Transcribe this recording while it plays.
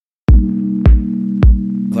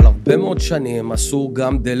הרבה מאוד שנים עשו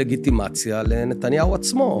גם דלגיטימציה לנתניהו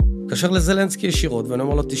עצמו. קשר לזלנסקי ישירות, ואני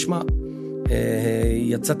אומר לו, תשמע,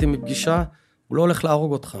 יצאתי מפגישה, הוא לא הולך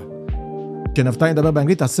להרוג אותך. כשנפתלי נדבר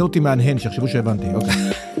באנגלית, תעשה אותי מהנהן, שיחשבו שהבנתי,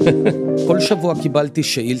 אוקיי. כל שבוע קיבלתי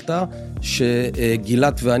שאילתה,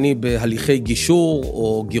 שגילת ואני בהליכי גישור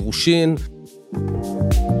או גירושין.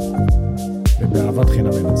 ובאהבת חינם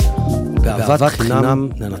ננצח. באהבת חינם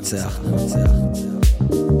ננצח.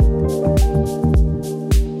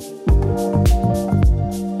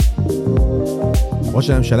 ראש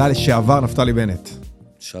הממשלה לשעבר נפתלי בנט.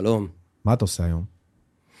 שלום. מה אתה עושה היום?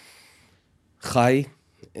 חי.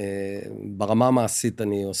 ברמה המעשית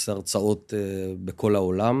אני עושה הרצאות בכל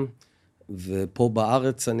העולם, ופה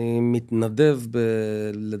בארץ אני מתנדב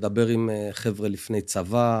לדבר עם חבר'ה לפני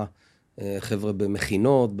צבא, חבר'ה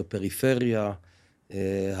במכינות, בפריפריה.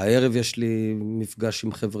 הערב יש לי מפגש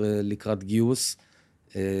עם חבר'ה לקראת גיוס.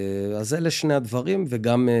 אז אלה שני הדברים,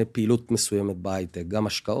 וגם פעילות מסוימת בהייטק, גם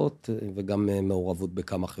השקעות וגם מעורבות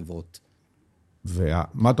בכמה חברות.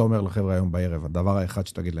 ומה אתה אומר לחבר'ה היום בערב? הדבר האחד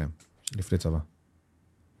שתגיד להם, לפני צבא.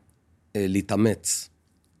 להתאמץ,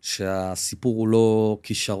 שהסיפור הוא לא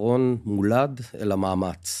כישרון מולד, אלא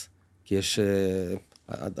מאמץ. כי יש,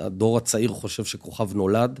 הדור הצעיר חושב שכוכב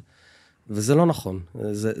נולד, וזה לא נכון.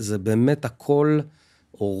 זה באמת הכל,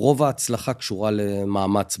 או רוב ההצלחה קשורה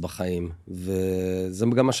למאמץ בחיים. וזה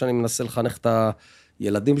גם מה שאני מנסה לחנך את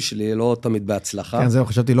הילדים שלי, לא תמיד בהצלחה. כן, זהו,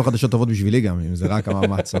 חשבתי לא חדשות טובות בשבילי גם, אם זה רק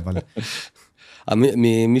המאמץ, אבל...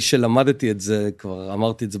 מי שלמדתי את זה, כבר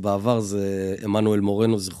אמרתי את זה בעבר, זה אמנואל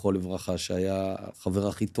מורנו, זכרו לברכה, שהיה החבר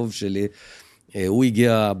הכי טוב שלי. הוא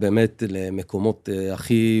הגיע באמת למקומות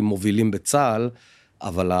הכי מובילים בצה"ל,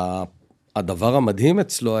 אבל הדבר המדהים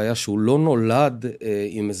אצלו היה שהוא לא נולד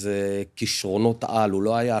עם איזה כישרונות על, הוא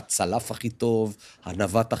לא היה הצלף הכי טוב,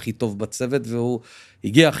 הנווט הכי טוב בצוות, והוא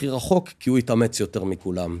הגיע הכי רחוק, כי הוא התאמץ יותר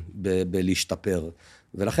מכולם בלהשתפר.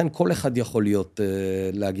 ולכן כל אחד יכול להיות,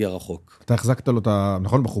 להגיע רחוק. אתה החזקת לו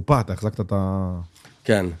נכון, בחופה, אתה החזקת את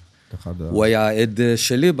כן. הוא היה העד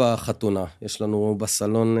שלי בחתונה. יש לנו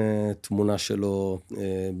בסלון תמונה שלו,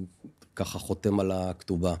 ככה חותם על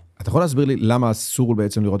הכתובה. אתה יכול להסביר לי למה אסור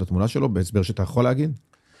בעצם לראות את התמונה שלו, בהסבר שאתה יכול להגיד?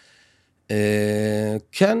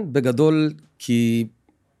 כן, בגדול, כי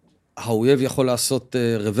האויב יכול לעשות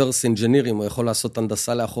reverse engineering, הוא יכול לעשות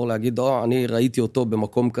הנדסה לאחור, להגיד, אני ראיתי אותו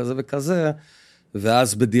במקום כזה וכזה,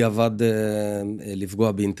 ואז בדיעבד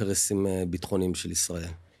לפגוע באינטרסים ביטחוניים של ישראל.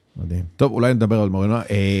 מדהים. טוב, אולי נדבר על מורנו.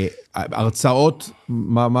 הרצאות,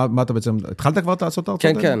 מה אתה בעצם, התחלת כבר לעשות הרצאות?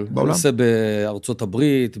 כן, כן. אני עושה בארצות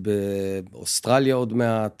הברית, באוסטרליה עוד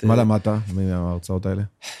מעט. מה למדת מההרצאות האלה?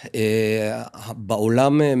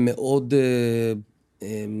 בעולם מאוד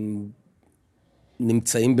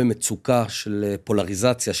נמצאים במצוקה של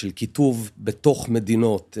פולריזציה, של כיתוב בתוך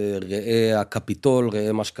מדינות. ראה הקפיטול,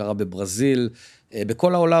 ראה מה שקרה בברזיל.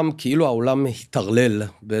 בכל העולם, כאילו העולם התרלל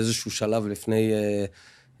באיזשהו שלב לפני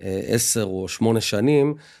 10 או 8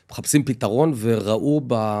 שנים, מחפשים פתרון וראו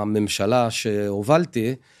בממשלה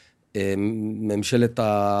שהובלתי,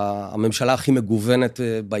 הממשלה הכי מגוונת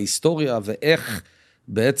בהיסטוריה, ואיך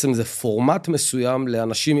בעצם זה פורמט מסוים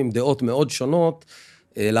לאנשים עם דעות מאוד שונות,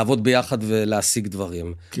 לעבוד ביחד ולהשיג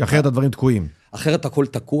דברים. כי אחרת הדברים תקועים. אחרת הכל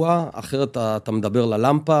תקוע, אחרת אתה מדבר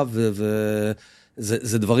ללמפה,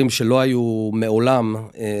 וזה דברים שלא היו מעולם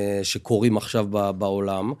שקורים עכשיו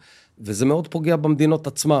בעולם, וזה מאוד פוגע במדינות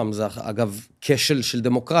עצמם. זה אגב כשל של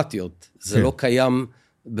דמוקרטיות, זה לא קיים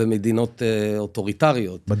במדינות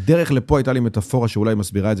אוטוריטריות. בדרך לפה הייתה לי מטאפורה שאולי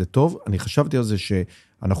מסבירה את זה טוב, אני חשבתי על זה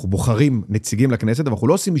שאנחנו בוחרים נציגים לכנסת, אבל אנחנו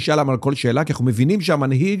לא עושים משאל עם על כל שאלה, כי אנחנו מבינים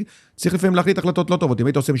שהמנהיג צריך לפעמים להחליט החלטות לא טובות. אם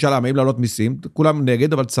היית עושה משאל עם, האם לעלות מיסים, כולם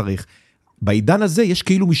נגד, אבל צריך. בעידן הזה יש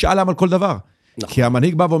כאילו משאל עם על כל דבר. נכון. כי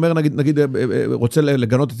המנהיג בא ואומר, נגיד, רוצה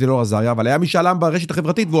לגנות את אלאור עזריה, אבל היה משאל עם ברשת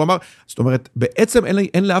החברתית, והוא אמר, זאת אומרת, בעצם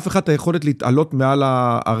אין לאף אחד את היכולת להתעלות מעל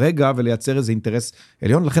הרגע, ולייצר איזה אינטרס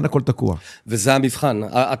עליון, לכן הכל תקוע. וזה המבחן,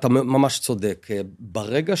 אתה ממש צודק.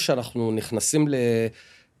 ברגע שאנחנו נכנסים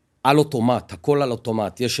על אוטומט, הכל על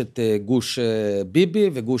אוטומט, יש את גוש ביבי,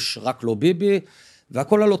 וגוש רק לא ביבי,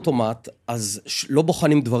 והכל על אוטומט, אז לא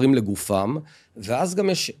בוחנים דברים לגופם, ואז גם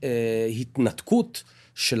יש התנתקות,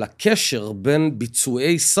 של הקשר בין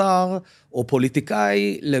ביצועי שר או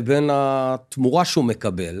פוליטיקאי לבין התמורה שהוא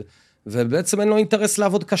מקבל, ובעצם אין לו אינטרס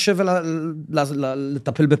לעבוד קשה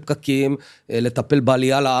ולטפל בפקקים, לטפל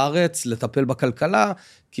בעלייה לארץ, לטפל בכלכלה,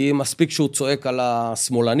 כי מספיק שהוא צועק על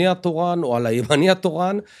השמאלני התורן או על הימני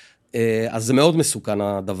התורן, אז זה מאוד מסוכן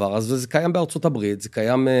הדבר הזה, וזה קיים בארצות הברית, זה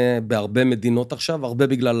קיים בהרבה מדינות עכשיו, הרבה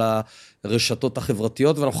בגלל הרשתות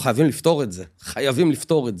החברתיות, ואנחנו חייבים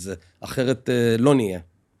לפתור את זה, אחרת לא נהיה.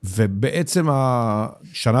 ובעצם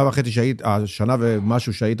השנה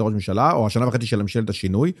ומשהו שהיית ראש ממשלה, או השנה וחצי של ממשלת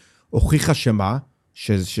השינוי, הוכיחה שמה,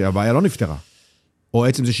 שהבעיה לא נפתרה. או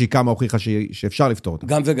עצם זה שהיא קמה הוכיחה שאפשר לפתור אותה.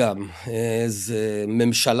 גם וגם. זה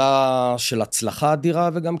ממשלה של הצלחה אדירה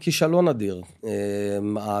וגם כישלון אדיר.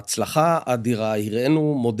 ההצלחה אדירה,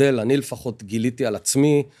 הראינו מודל, אני לפחות גיליתי על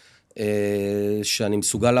עצמי, שאני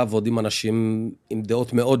מסוגל לעבוד עם אנשים עם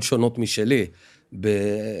דעות מאוד שונות משלי.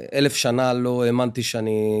 ב1000 שנה לא האמנתי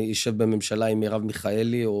שאני אשב בממשלה עם מרב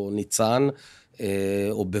מיכאלי או ניצן,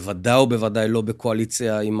 או בוודאי לא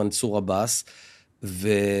בקואליציה עם מנסור עבאס.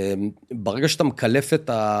 וברגע שאתה מקלף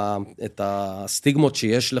את הסטיגמות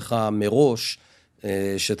שיש לך מראש,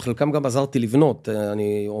 שאת חלקם גם עזרתי לבנות,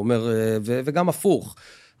 אני אומר, וגם הפוך,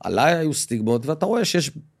 עליי היו סטיגמות, ואתה רואה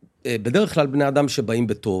שיש בדרך כלל בני אדם שבאים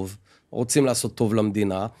בטוב, רוצים לעשות טוב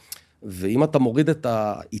למדינה, ואם אתה מוריד את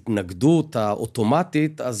ההתנגדות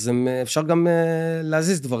האוטומטית, אז אפשר גם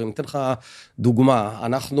להזיז דברים. אתן לך דוגמה,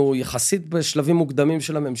 אנחנו יחסית בשלבים מוקדמים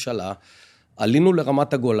של הממשלה, עלינו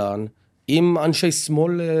לרמת הגולן, עם אנשי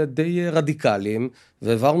שמאל די רדיקליים,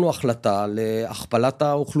 והעברנו החלטה להכפלת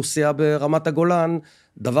האוכלוסייה ברמת הגולן,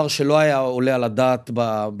 דבר שלא היה עולה על הדעת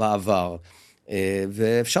בעבר.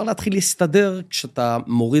 ואפשר להתחיל להסתדר כשאתה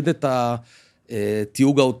מוריד את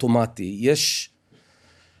התיוג האוטומטי.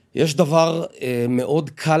 יש דבר מאוד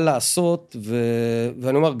קל לעשות,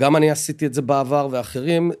 ואני אומר, גם אני עשיתי את זה בעבר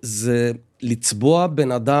ואחרים, זה לצבוע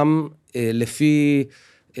בן אדם לפי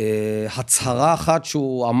הצהרה אחת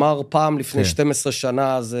שהוא אמר פעם לפני 12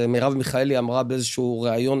 שנה, אז מרב מיכאלי אמרה באיזשהו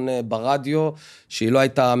ראיון ברדיו, שהיא לא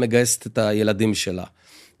הייתה מגייסת את הילדים שלה.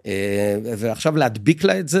 ועכשיו להדביק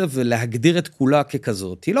לה את זה, ולהגדיר את כולה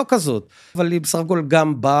ככזאת. היא לא כזאת, אבל היא בסך הכל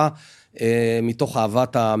גם באה, מתוך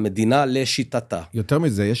אהבת המדינה לשיטתה. יותר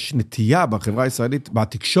מזה, יש נטייה בחברה הישראלית,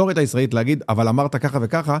 בתקשורת הישראלית להגיד, אבל אמרת ככה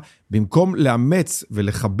וככה, במקום לאמץ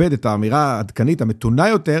ולכבד את האמירה העדכנית, המתונה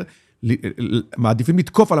יותר, מעדיפים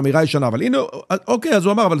לתקוף על אמירה הישנה, אבל הנה, אוקיי, אז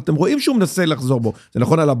הוא אמר, אבל אתם רואים שהוא מנסה לחזור בו. זה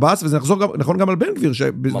נכון על הבאס, וזה נכון גם על בן גביר,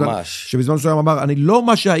 שבזמן מסוים אמר, אני לא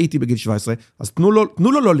מה שהייתי בגיל 17, אז תנו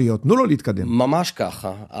לו לא להיות, תנו לו להתקדם. ממש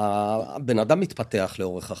ככה. הבן אדם מתפתח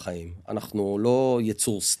לאורך החיים. אנחנו לא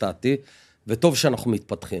יצור סטטי, וטוב שאנחנו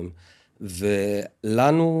מתפתחים.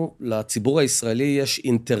 ולנו, לציבור הישראלי, יש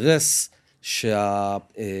אינטרס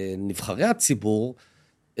שהנבחרי הציבור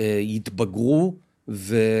יתבגרו,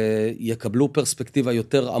 ויקבלו פרספקטיבה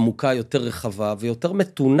יותר עמוקה, יותר רחבה, ויותר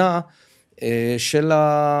מתונה של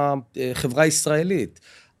החברה הישראלית.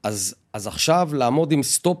 אז עכשיו לעמוד עם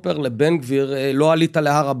סטופר לבן גביר, לא עלית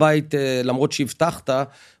להר הבית למרות שהבטחת,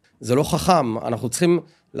 זה לא חכם. אנחנו צריכים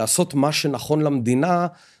לעשות מה שנכון למדינה,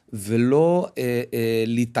 ולא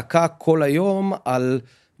להתעקע כל היום על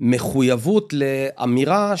מחויבות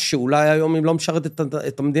לאמירה שאולי היום היא לא משרת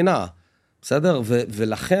את המדינה. בסדר?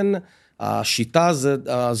 ולכן השיטה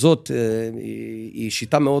הזאת היא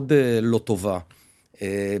שיטה מאוד לא טובה.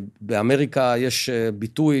 באמריקה יש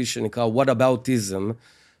ביטוי שנקרא what aboutism,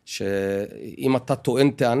 שאם אתה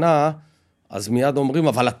טוען טענה, אז מיד אומרים,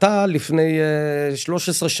 אבל אתה לפני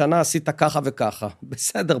 13 שנה עשית ככה וככה.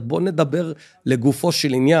 בסדר, בוא נדבר לגופו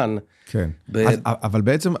של עניין. כן, אבל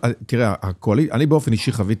בעצם, תראה, אני באופן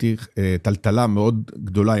אישי חוויתי טלטלה מאוד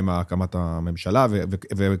גדולה עם הקמת הממשלה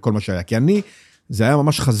וכל מה שהיה, כי זה היה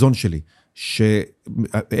ממש חזון שלי,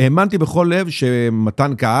 שהאמנתי בכל לב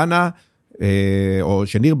שמתן כהנא, או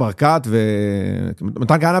שניר ברקת,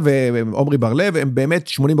 מתן כהנא ועומרי בר לב, הם באמת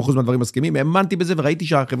 80% מהדברים מסכימים, האמנתי בזה וראיתי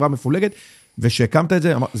שהחברה מפולגת, ושהקמת את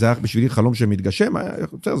זה, זה היה בשבילי חלום שמתגשם,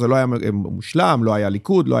 זה לא היה מושלם, לא היה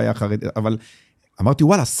ליכוד, לא היה חרד, אבל אמרתי,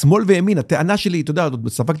 וואלה, שמאל וימין, הטענה שלי, אתה יודע,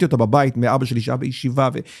 ספגתי אותה בבית, מאבא שלי שהיה בישיבה,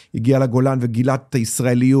 והגיע לגולן וגילה את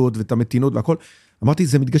הישראליות ואת המתינות והכל, אמרתי,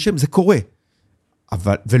 זה מתגשם, זה קורה.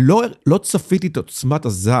 ולא צפיתי את עוצמת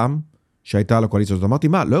הזעם שהייתה על הקואליציה הזאת. אמרתי,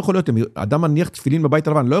 מה, לא יכול להיות, אדם מניח תפילין בבית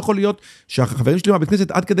הלבן, לא יכול להיות שהחברים שלי מהבית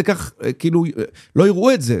כנסת עד כדי כך, כאילו, לא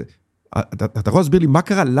יראו את זה. אתה יכול להסביר לי מה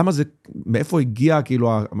קרה, למה זה, מאיפה הגיעה,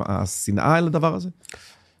 כאילו, השנאה על הדבר הזה?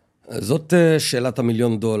 זאת שאלת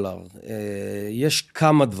 $1,000,000. יש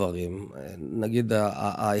כמה דברים. נגיד,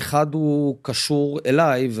 האחד הוא קשור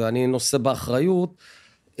אליי, ואני נושא באחריות,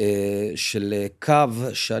 של קו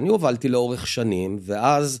שאני הובלתי לאורך שנים,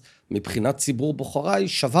 ואז מבחינת ציבור בוחריי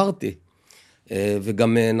שברתי,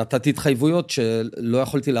 וגם נתתי התחייבויות שלא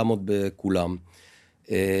יכולתי לעמוד בכולם.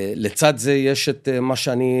 לצד זה יש את מה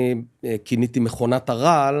שאני כיניתי מכונת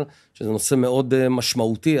הרעל, שזה נושא מאוד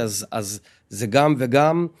משמעותי, אז זה גם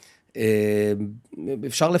וגם,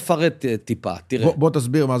 אפשר לפרט טיפה. תראה. בוא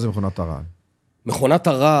תסביר מה זה מכונת הרעל. מכונת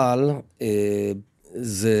הרעל,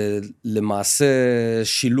 זה למעשה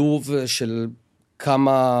שילוב של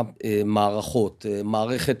כמה מערכות,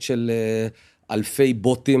 מערכת של אלפי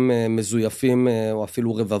בוטים מזויפים, או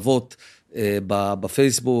אפילו רבבות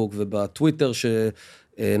בפייסבוק ובטוויטר,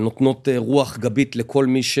 שנותנות רוח גבית לכל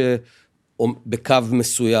מי שבקו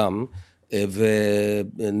מסוים,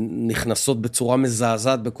 ונכנסות בצורה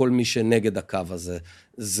מזעזעת בכל מי שנגד הקו הזה.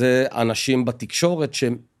 זה אנשים בתקשורת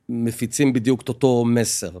שמפיצים בדיוק את אותו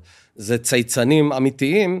מסר. זה צייצנים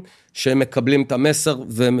אמיתיים שמקבלים את המסר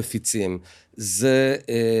ומפיצים. זה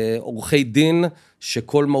עורכי דין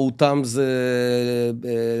שכל מהותם זה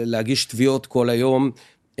להגיש תביעות כל היום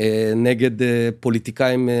נגד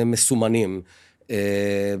פוליטיקאים מסומנים.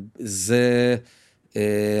 זה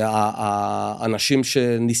האנשים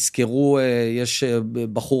שנזכרו, יש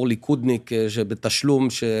בחור ליכודניק שבתשלום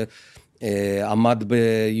שעמד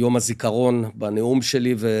ביום הזיכרון בנאום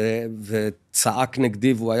שלי וצעק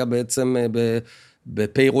נגדי, והוא היה בעצם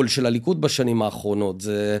בפיירול של הליכוד בשנים האחרונות.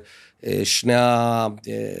 זה שני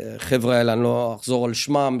החבר'ה האלה, אני לא אחזור על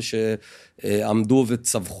שמם, שעמדו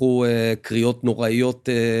וצווחו קריאות נוראיות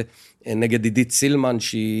נגד עידית סילמן,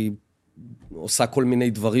 שהיא עושה כל מיני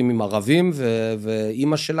דברים עם ערבים,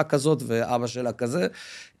 ואימא שלה כזאת, ואבא שלה כזה,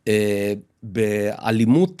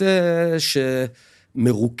 באלימות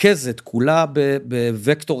שמרוכזת כולה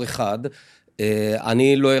בווקטור אחד.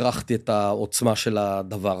 אני לא הערכתי את העוצמה של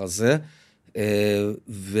הדבר הזה,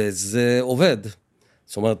 וזה עובד.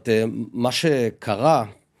 זאת אומרת, מה שקרה,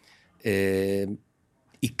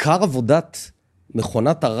 עיקר עבודת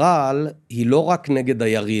מכונת הרעל היא לא רק נגד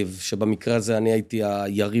היריב, שבמקרה הזה אני הייתי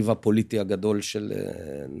היריב הפוליטי הגדול של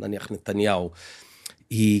נניח נתניהו,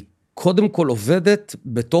 היא קודם כל עובדת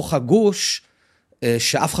בתוך הגוש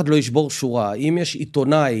שאף אחד לא ישבור שורה. אם יש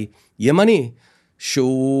עיתונאי ימני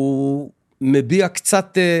שהוא מביע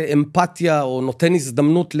קצת אמפתיה או נותן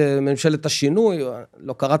הזדמנות לממשלת השינוי,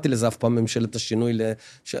 לא קראתי לזה אף פעם ממשלת השינוי,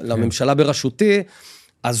 לממשלה בראשותי,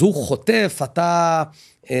 אז הוא חוטף, אתה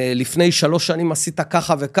לפני 3 שנים עשית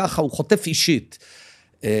ככה וככה, הוא חוטף אישית.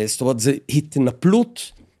 זאת אומרת, זה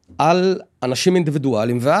התנפלות על אנשים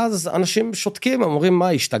אינדיבידואליים, ואז אנשים שותקים, אומרים, מה,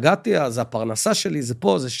 השתגעתי, זה הפרנסה שלי, זה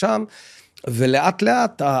פה, זה שם, ולאט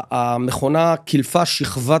לאט המכונה קלפה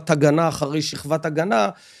שכבת הגנה אחרי שכבת הגנה,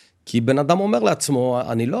 כי בן אדם אומר לעצמו,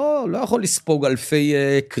 אני לא יכול לספוג אלפי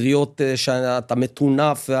קריאות שאתה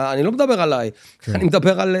מטונף, אני לא מדבר עליי, אני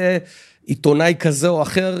מדבר על עיתונאי כזה או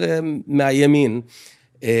אחר מהימין.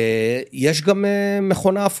 יש גם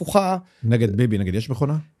מכונה הפוכה. נגד ביבי, נגד יש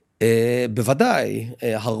מכונה? בוודאי,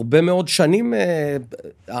 הרבה מאוד שנים,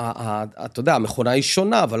 אתה יודע, המכונה היא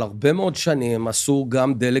שונה, אבל הרבה מאוד שנים עשו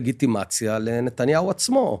גם דה-לגיטימציה לנתניהו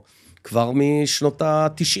עצמו, כבר משנות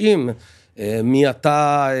ה-90, מי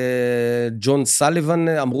אתה, ג'ון סליבן,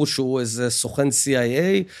 אמרו שהוא איזה סוכן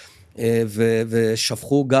CIA,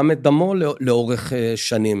 ושפכו גם את דמו לאורך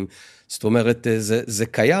שנים. זאת אומרת, זה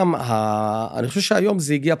קיים, אני חושב שהיום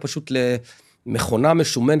זה הגיע פשוט למכונה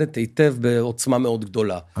משומנת היטב בעוצמה מאוד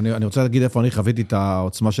גדולה. אני רוצה להגיד איפה אני חוויתי את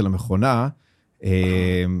העוצמה של המכונה,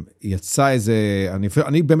 יצא איזה,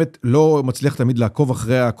 אני באמת לא מצליח תמיד לעקוב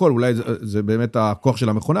אחרי הכל, אולי זה באמת הכוח של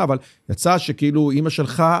המכונה, אבל יצא שכאילו אמא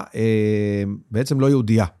שלך בעצם לא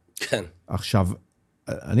יהודייה. כן. עכשיו,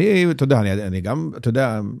 אתה יודע, אני גם, אתה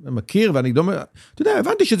יודע, מכיר, ואני לא, אתה יודע,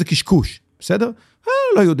 הבנתי שזה קשקוש, בסדר?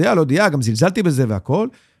 לא יודע, גם זלזלתי בזה והכל,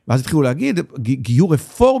 ואז התחילו להגיד, גיור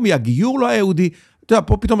רפורמי, הגיור לא היה יהודי, אתה יודע,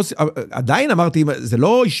 פה פתאום, עדיין אמרתי, זה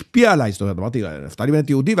לא השפיע עליי, זאת אומרת, אמרתי, נפתלי בנט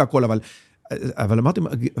יהודי והכל, אבל אמרתי,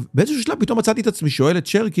 באיזשהו שלב פתאום מצאתי את עצמי, שואל את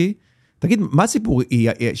שרקי, תגיד, מה הסיפור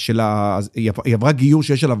היא עברה גיור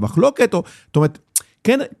שיש עליו מחלוקת, או, זאת אומרת,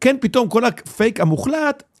 כן פתאום כל הפייק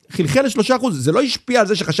המוחלט, חלחל ל3%, זה לא השפיע על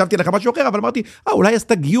זה שחשבתי עליך משהו אחר, אבל אמרתי, אולי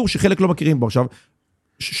עשתה גיור שחלק לא מכירים בו, עכשיו,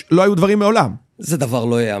 לא היו דברים מעולם. זה דבר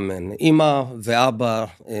לא יאמן. אמא ואבא,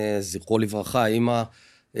 זכרו לברכה, אמא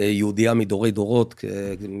יהודיה מדורי דורות,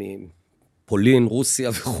 מפולין, רוסיה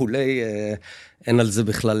וכולי, אין על זה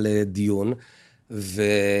בכלל דיון,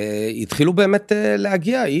 והתחילו באמת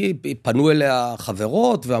להגיע, פנו אליה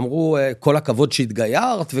חברות, ואמרו, כל הכבוד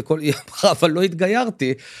שהתגיירת, אבל לא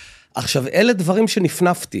התגיירתי. עכשיו, אלה דברים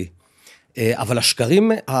שנפנפתי, אבל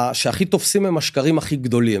השקרים שהכי תופסים הם השקרים הכי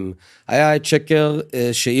גדולים. היה את שקר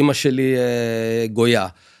שאימא שלי גויה,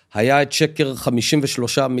 היה את שקר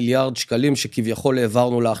 53 מיליארד שקלים שכביכול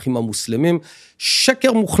העברנו לאחים המוסלמים,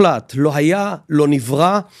 שקר מוחלט, לא היה, לא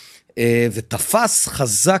נברא, ותפס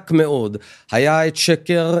חזק מאוד. היה את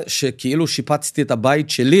שקר שכאילו שיפצתי את הבית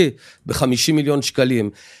שלי ב50 מיליון שקלים.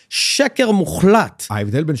 שקר מוחלט.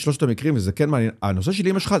 ההבדל בין שלושת המקרים, וזה כן מעניין, הנושא של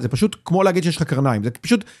אמא שלך, זה פשוט כמו להגיד שיש לך קרניים, זה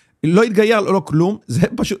פשוט לא התגייר, לא כלום,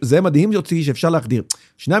 זה מדהים אותי שאפשר להחדיר.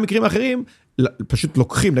 שני המקרים האחרים, פשוט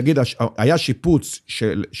לוקחים, נגיד, היה שיפוץ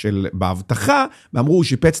של בהבטחה, ואמרו, הוא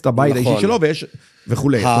שיפץ את הבית האישי שלו,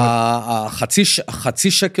 וכולי.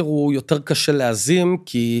 החצי שקר הוא יותר קשה להזים,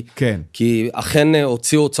 כי אכן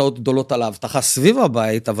הוציאו הוצאות גדולות על ההבטחה סביב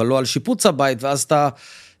הבית, אבל לא על שיפוץ הבית, ואז אתה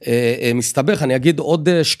מסתבך. אני אגיד עוד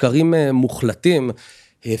שקרים מוחלטים,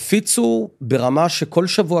 הפיצו ברמה שכל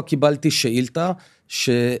שבוע קיבלתי שאילתה,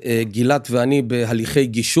 שגילת ואני בהליכי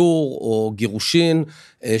גישור או גירושין,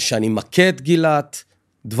 שאני מכה את גילת,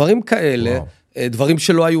 דברים כאלה, דברים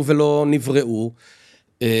שלא היו ולא נבראו,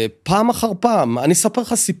 פעם אחר פעם. אני אספר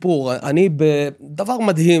לך סיפור, אני בדבר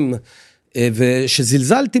מדהים,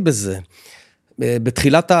 ושזלזלתי בזה,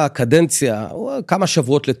 בתחילת הקדנציה, כמה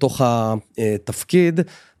שבועות לתוך התפקיד,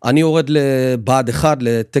 אני יורד לבה"ד 1,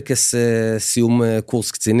 לטקס סיום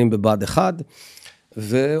קורס קצינים בבה"ד 1,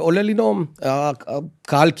 ועולה לנאום.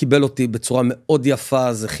 הקהל קיבל אותי בצורה מאוד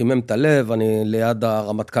יפה, זה חימם את הלב, אני ליד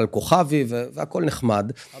הרמטכ"ל כוכבי, והכל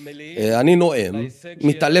נחמד. אני נואם,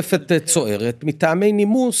 מתעלפת צוערת, מטעמי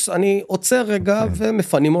נימוס, אני עוצר רגע,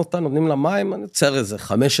 ומפנים אותה, נותנים לה מים, אני עוצר איזה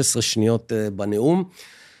 15 שניות בנאום,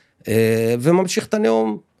 וממשיך את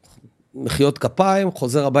הנאום, מחיאות כפיים,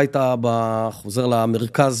 חוזר הביתה, חוזר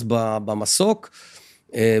למרכז במסוק,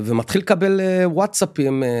 ומתחיל לקבל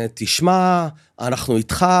וואטסאפים, תשמע, אנחנו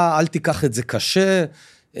איתך, אל תיקח את זה קשה,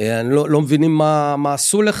 אני לא מבינים מה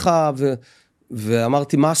עשו לך,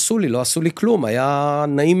 ואמרתי, מה עשו לי? לא עשו לי כלום, היה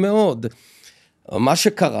נעים מאוד. מה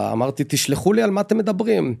שקרה, אמרתי, תשלחו לי על מה אתם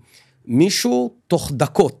מדברים. מישהו תוך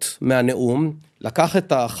דקות מהנאום, לקח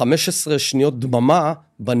את ה-15 שניות דממה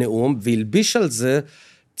בנאום, והלביש על זה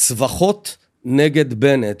צווחות נגד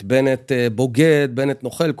בנט, בנט בוגד, בנט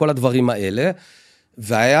נוכל, כל הדברים האלה,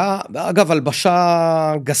 והיה, אגב,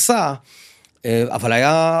 הלבשה גסה, אבל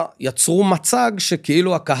יצרו מצג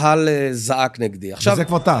שכאילו הקהל זעק נגדי. עכשיו, וזה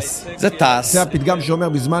כבר טס. זה טס. זה הפתגם שאומר,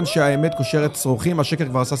 בזמן שהאמת קושרת צרוכים, השקר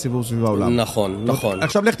כבר עשה סיבוב סביב העולם. נכון, נכון.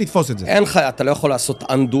 עכשיו לך תתפוס את זה. אין לך, אתה לא יכול לעשות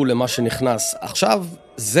אנדו למה שנכנס. עכשיו,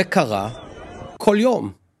 זה קרה כל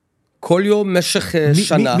יום. כל יום משך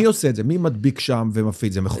שנה. מי עושה את זה? מי מדביק שם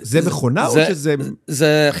ומפיץ? זה מכונה או שזה...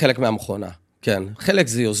 זה חלק מהמכונה. כן, חלק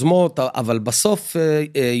זה יוזמות, אבל בסוף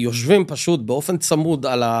יושבים פשוט באופן צמוד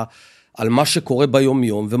על מה שקורה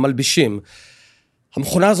ביום-יום ומלבישים.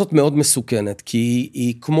 המכונה הזאת מאוד מסוכנת, כי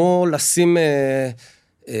היא כמו לשים,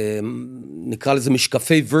 נקרא לזה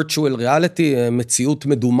משקפי virtual reality, מציאות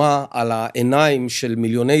מדומה על העיניים של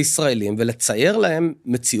מיליוני ישראלים, ולצייר להם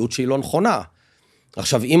מציאות שהיא לא נכונה.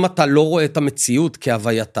 עכשיו, אם אתה לא רואה את המציאות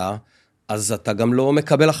כהווייתה, אז אתה גם לא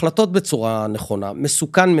מקבל החלטות בצורה נכונה.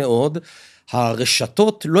 מסוכן מאוד.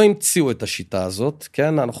 הרשתות לא המציאו את השיטה הזאת,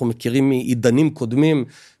 כן? אנחנו מכירים מעידנים קודמים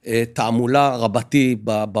תעמולה רבתי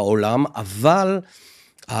בעולם, אבל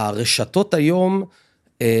הרשתות היום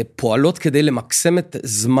פועלות כדי למקסם את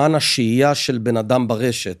זמן השהייה של בן אדם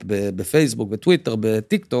ברשת, בפייסבוק, בטוויטר,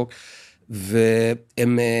 בטיק טוק,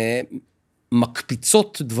 והן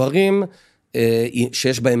מקפיצות דברים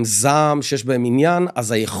שיש בהם זעם, שיש בהם עניין,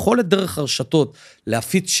 אז היכולת דרך הרשתות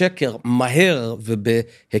להפיץ שקר מהר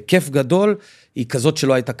ובהיקף גדול, היא כזאת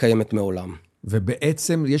שלא הייתה קיימת מעולם.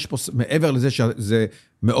 ובעצם יש פה, מעבר לזה שזה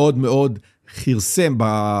מאוד מאוד חירסם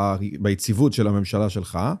ביציבות של הממשלה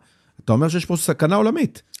שלך, אתה אומר שיש פה סכנה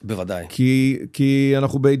עולמית. בוודאי. כי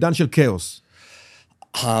אנחנו בעידן של כאוס.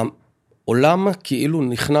 העולם כאילו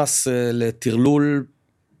נכנס לטרלול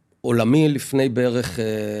עולמי לפני בערך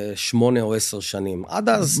 8 או 10 שנים. עד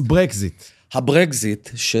אז... ברקזיט. הברקזיט,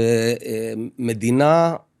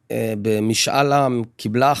 שמדינה במשאל העם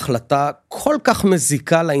קיבלה החלטה כל כך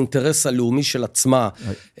מזיקה לאינטרס הלאומי של עצמה,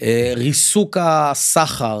 ריסוק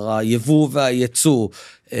הסחר, היבוא והייצוא,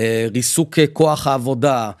 ריסוק כוח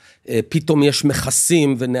העבודה, פתאום יש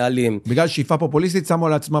מכסים ונהלים. בגלל שאיפה פופוליסטית שמו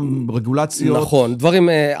על עצמם רגולציות. נכון, דברים,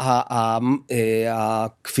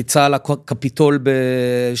 הקפיצה על הקפיטול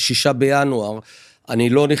ב6 בינואר, אני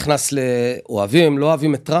לא נכנס לאוהבים, לא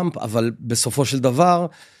אוהבים את טראמפ, אבל בסופו של דבר,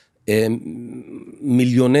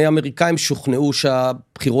 מיליוני אמריקאים שוכנעו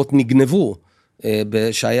שהבחירות נגנבו,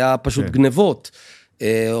 שהיה פשוט גנבות.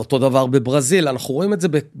 אותו דבר בברזיל, אנחנו רואים את זה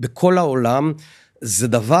בכל העולם, זה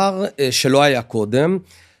דבר שלא היה קודם,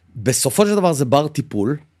 בסופו של דבר זה בר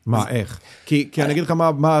טיפול. מה, איך? כי אני אגיד לך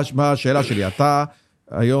מה השאלה שלי, אתה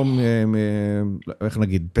היום, איך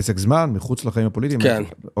נגיד, פסק זמן, מחוץ לחיים הפוליטיים? כן.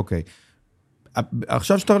 אוקיי.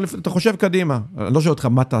 עכשיו שאתה חושב קדימה, אני לא שואל אותך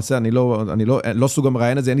מה תעשה, אני לא סוג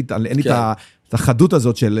המראיין הזה, אין לי את החדות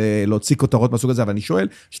הזאת של להוציא כותרות מהסוג הזה, אבל אני שואל,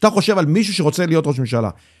 שאתה חושב על מישהו שרוצה להיות ראש ממשלה,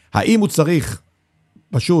 האם הוא צריך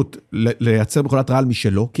פשוט לייצר מכונת רעל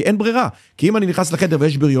משלו, כי אין ברירה, כי אם אני נכנס לחדר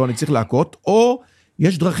ויש בריון, אני צריך להכות, או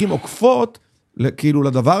יש דרכים עוקפות, כאילו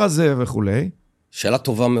לדבר הזה וכולי. שאלה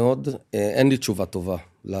טובה מאוד, אין לי תשובה טובה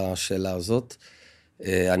לשאלה הזאת.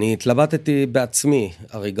 אני התלבטתי בעצמי,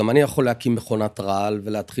 הרי גם אני יכול להקים מכונת רעל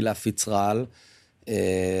ולהתחיל להפיץ רעל,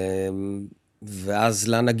 ואז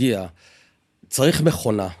לאן נגיע? צריך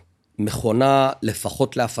מכונה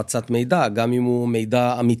לפחות להפצת מידע, גם אם הוא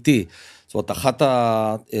מידע אמיתי. זאת אומרת, אחת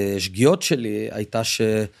השגיאות שלי הייתה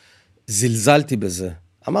שזלזלתי בזה.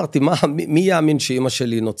 אמרתי, מי יאמין שאמא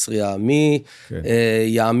שלי נוצריה? מי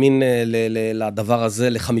יאמין לדבר הזה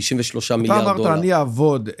ל-53 מיליארד דולר? אתה אמרת, אני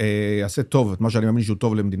אעבוד, אעשה טוב, את מה שאני מאמין שהוא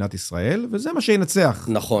טוב למדינת ישראל, וזה מה שינצח.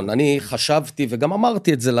 נכון, אני חשבתי וגם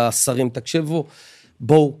אמרתי את זה לשרים, תקשיבו,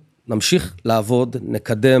 בואו נמשיך לעבוד,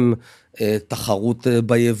 נקדם תחרות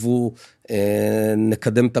ביבוא,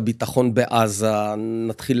 נקדם את הביטחון בעזה,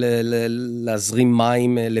 נתחיל להזרים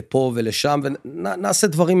מים לפה ולשם, ונעשה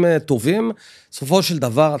דברים טובים. בסופו של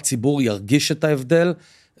דבר הציבור ירגיש את ההבדל,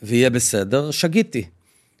 ויהיה בסדר. שגיתי,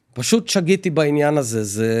 פשוט שגיתי בעניין הזה,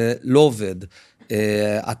 זה לא עובד.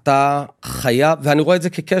 אתה חייב, ואני רואה את זה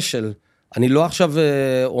ככשל, אני לא עכשיו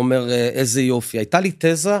אומר איזה יופי, הייתה לי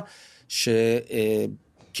תזה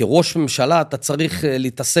כראש ממשלה אתה צריך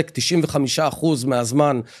להתעסק 95%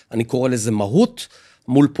 מהזמן, אני קורא לזה מהות,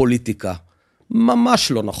 מול פוליטיקה.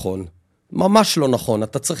 ממש לא נכון. ממש לא נכון.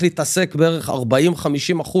 אתה צריך להתעסק בערך 40-50%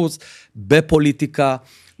 בפוליטיקה,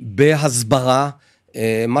 בהסברה,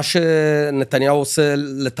 מה שנתניהו עושה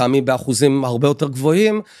לטעמי באחוזים הרבה יותר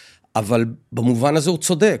גבוהים, אבל במובן הזה הוא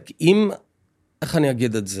צודק. איך אני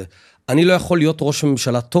אגיד את זה? אני לא יכול להיות ראש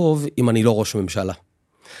ממשלה טוב אם אני לא ראש ממשלה.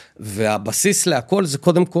 והבסיס להכל זה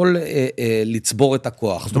קודם כל לצבור את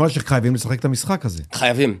הכוח. זאת אומרת שחייבים לשחק את המשחק הזה.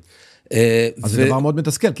 חייבים. אז זה דבר מאוד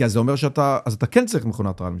מתסכל, כי אז זה אומר שאתה כן צריך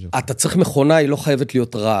מכונת רעל. אתה צריך מכונה, היא לא חייבת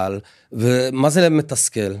להיות רעל, ומה זה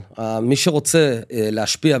מתסכל? מי שרוצה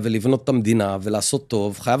להשפיע ולבנות את המדינה ולעשות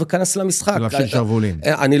טוב, חייב להיכנס למשחק. ולהפשיל שרוולים.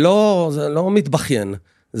 אני לא מתבכיין,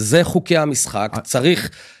 זה חוקי המשחק, צריך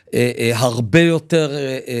הרבה יותר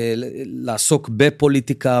לעסוק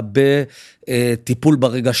בפוליטיקה, בטיפול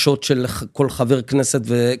ברגשות של כל חבר כנסת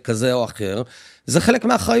וכזה או אחר, זה חלק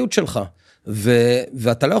מהאחריות שלך,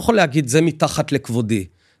 ואתה לא יכול להגיד זה מתחת לכבודי,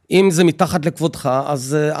 אם זה מתחת לכבודך,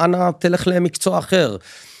 אז אנא תלך למקצוע אחר.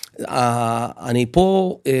 אני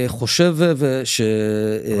פה חושב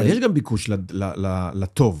אבל יש גם ביקוש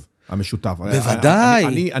לטוב המשותף.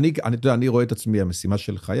 בוודאי. אני רואה את עצמי, המשימה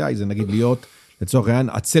של חיי, זה נגיד להיות לצורך העניין,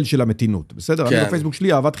 הצל של המתינות, בסדר? כן. אני בפייסבוק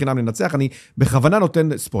שלי, אהבת חינם לנצח, אני בכוונה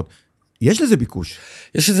נותן ספוט. יש לזה ביקוש.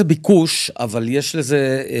 יש לזה ביקוש, אבל יש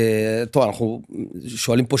לזה, טוב, אנחנו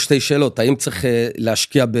שואלים פה שתי שאלות, האם צריך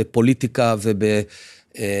להשקיע בפוליטיקה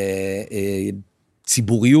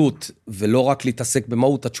ובציבוריות, ולא רק להתעסק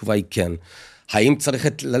במהות, התשובה היא כן. האם צריך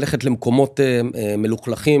ללכת למקומות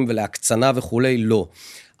מלוכלכים ולהקצנה וכולי? לא.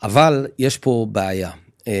 אבל יש פה בעיה.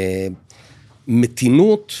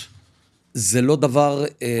 מתינות, זה לא דבר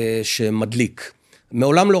שמדליק.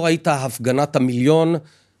 מעולם לא ראית הפגנת המיליון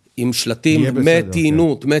עם שלטים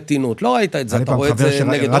מתינות. לא ראית את זה, אתה רואה את זה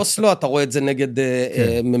נגד אוסלו, אתה רואה את זה נגד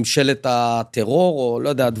ממשלת הטרור, או לא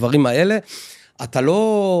יודע, הדברים האלה. אתה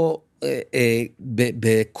לא,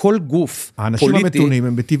 בכל גוף פוליטי... האנשים המתונים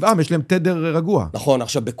הם בטבעם, יש להם תדר רגוע. נכון,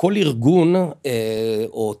 עכשיו בכל ארגון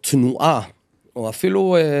או תנועה, או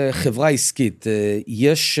אפילו חברה עסקית,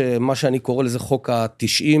 יש מה שאני קורא לזה חוק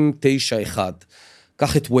ה-90-9-1.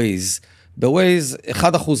 קח את ווייז. בווייז, 1%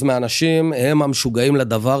 מהאנשים הם המשוגעים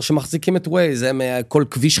לדבר שמחזיקים את ווייז. הם כל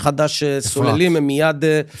כביש חדש סוללים, הם מיד...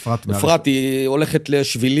 אפרת, היא הולכת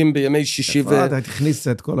לשבילים בימי שישי. אפרת, תכניס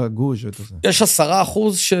את כל הגוש. יש 10%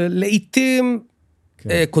 שלעיתים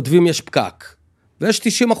כותבים יש פקק. ויש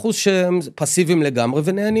 90% שהם פסיביים לגמרי,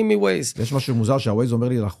 ונהנים מווייז. יש משהו מוזר שהווייז אומר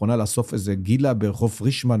לי לאחרונה לאסוף איזה גילה ברחוב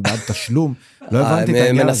רישמן בעד תשלום. לא הבנתי את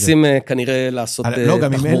העניין הזה. מנסים כנראה לעשות תחבורה שיתופית. לא,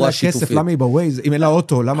 גם אם אין לה כסף, למה היא בווייז? אם אין לה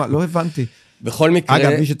אוטו, למה? לא הבנתי. בכל מקרה...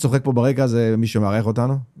 אגב, מי שצוחק פה ברקע זה מי שמערך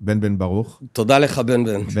אותנו, בן ברוך. תודה לך, בן.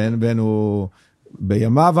 בן הוא...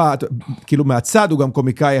 בימיו, כאילו מהצד הוא גם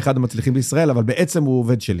קומיקאי אחד המצליחים בישראל, אבל בעצם הוא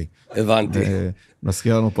עובד שלי. הבנתי.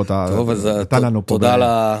 מזכיר לנו פה את ה... טוב, אז תודה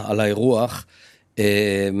על האירוח.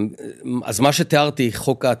 אז מה שתיארתי,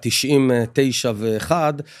 חוק ה-90-9-1,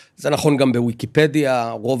 זה נכון גם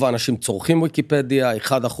בוויקיפדיה, רוב האנשים צורכים וויקיפדיה,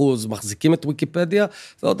 1% מחזיקים את וויקיפדיה,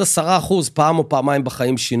 ועוד 10% פעם או פעמיים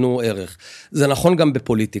בחיים שינו ערך. זה נכון גם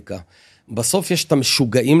בפוליטיקה. בסוף יש את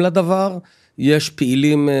המשוגעים לדבר, יש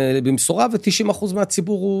פעילים במשורה, ו-90%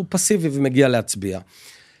 מהציבור הוא פסיבי ומגיע להצביע.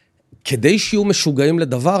 כדי שיהיו משוגעים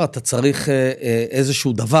לדבר, אתה צריך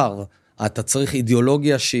איזשהו דבר, אתה צריך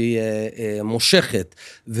אידיאולוגיה שהיא מושכת,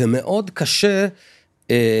 ומאוד קשה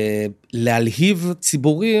להלהיב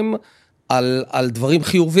ציבורים על דברים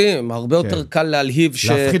חיוביים, הרבה יותר קל להלהיב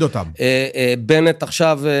להפחיד אותם. בנט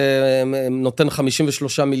עכשיו נותן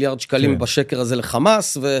 53 מיליארד שקלים בשקר הזה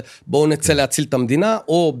לחמאס, ובואו נצא להציל את המדינה,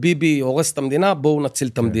 או ביבי הורס את המדינה, בואו נציל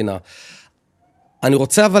את המדינה. אני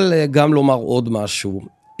רוצה אבל גם לומר עוד משהו,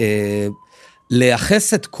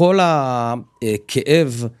 לייחס את כל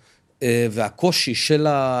הכאב והקושי של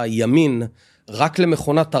הימין רק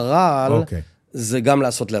למכונת הרעל, זה גם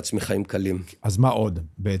לעשות לעצמי חיים קלים. אז מה עוד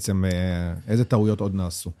בעצם, איזה טעויות עוד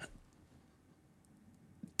נעשו?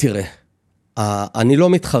 תראה, אני לא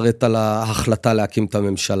מתחרט על ההחלטה להקים את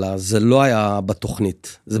הממשלה, זה לא היה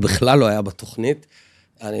בתוכנית, זה בכלל לא היה בתוכנית,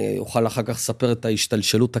 אני אוכל אחר כך לספר את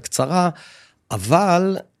ההשתלשלות הקצרה,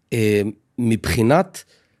 אבל מבחינת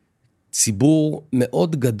ציבור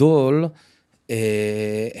מאוד גדול,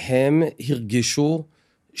 הם הרגישו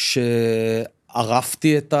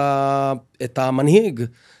שערפתי את המנהיג,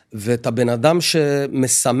 ואת הבן אדם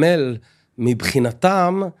שמסמל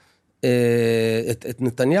מבחינתם, את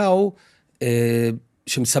נתניהו,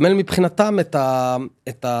 שמסמל מבחינתם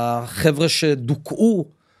את החבר'ה שדוכאו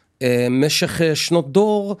משך שנות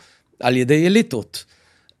דור על ידי אליטות.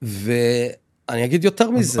 ואני אגיד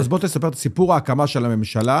יותר מזה. אז בוא תספר את סיפור ההקמה של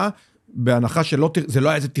הממשלה, בהנחה שזה לא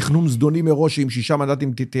היה איזה תכנון זדוני מראש, עם 6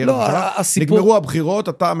 מנדטים תהיה לממשלה, נגמרו הבחירות,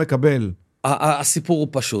 אתה מקבל. הסיפור הוא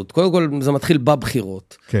פשוט. קודם כל, זה מתחיל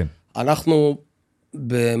בבחירות. כן. אנחנו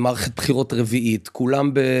במערכת בחירות רביעית,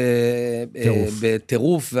 כולם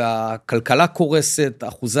בטירוף, והכלכלה קורסת,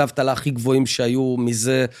 אחוזי האבטלה הכי גבוהים שהיו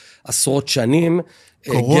מזה עשרות שנים.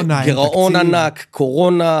 קורונה, גירעון ענק,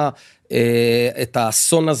 קורונה, את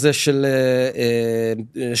האסון הזה של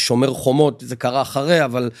שומר חומות, זה קרה אחרי,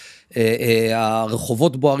 אבל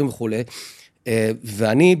הרחובות בוערים וכו'.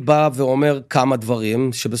 ואני בא ואומר כמה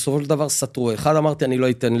דברים, שבסופו של דבר סתרו. אחד, אמרתי, אני לא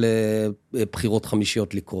אתן לבחירות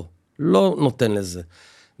חמישיות לקרוא. לא נותן לזה.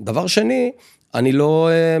 דבר שני, אני לא,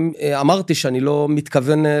 אמרתי שאני לא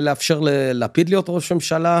מתכוון לאפשר ללפיד להיות ראש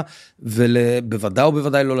ממשלה, ובוודאי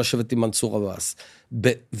ובוודאי לא לשבת עם מנסור עבאס.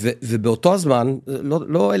 ובאותו הזמן,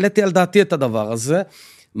 לא העליתי על דעתי את הדבר הזה,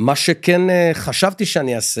 מה שכן חשבתי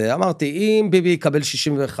שאני אעשה, אמרתי, אם ביבי יקבל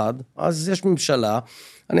 61, אז יש ממשלה,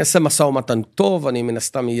 אני אעשה מסע ומתן טוב, אני מן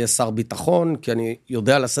הסתם אהיה שר ביטחון, כי אני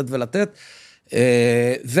יודע לשאת ולתת,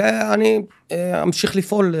 ואני אמשיך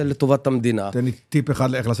לפעול לטובת המדינה. תן לי טיפ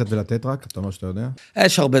אחד איך לשאת ולתת רק, אתה אומר שאתה יודע?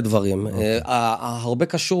 יש הרבה דברים. הרבה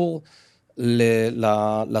קשור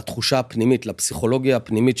לתחושה הפנימית, לפסיכולוגיה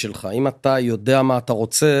הפנימית שלך. אם אתה יודע מה אתה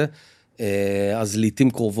רוצה, אז לעתים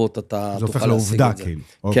קרובות אתה תוכל להשיג את זה. כאילו.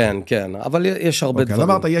 כן, כן, אבל יש הרבה דברים. אז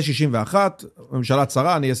אמרת, יש 61, ממשלה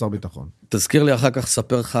צרה, אני אהיה שר ביטחון. תזכיר לי אחר כך,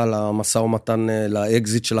 ספר לך על המשא ומתן,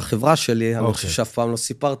 לאקזיט של החברה שלי, אני חושב שאף פעם לא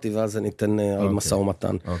סיפרתי, ואז אני אתן על משא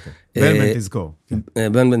ומתן. בן בן תזכור.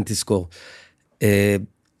 בן בן תזכור.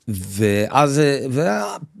 ואז,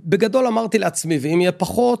 ובגדול אמרתי לעצמי, ואם יהיה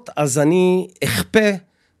פחות, אז אני אכפה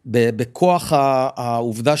בכוח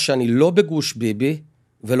העובדה שאני לא בגוש ביבי,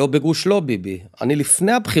 ולא בגוש לא ביבי. אני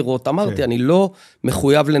לפני הבחירות אמרתי, אני לא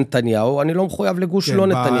מחויב לנתניהו, אני לא מחויב לגוש לא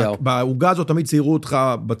נתניהו. בהוגה הזאת תמיד ציירו אותך...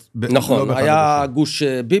 נכון, היה גוש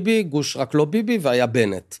ביבי, גוש רק לא ביבי, והיה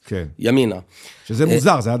בנט, ימינה. שזה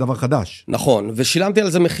מוזר, זה היה דבר חדש. נכון, ושילמתי על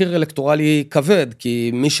זה מחיר אלקטורלי כבד,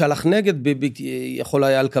 כי מי שהלך נגד ביבי יכול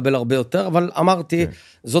היה לקבל הרבה יותר, אבל אמרתי,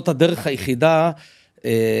 זאת הדרך היחידה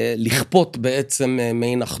לכפות בעצם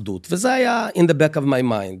מעין אחדות, וזה היה in the back of my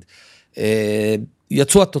mind.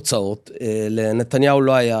 יצאו התוצאות, לנתניהו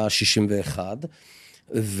לא היה 61,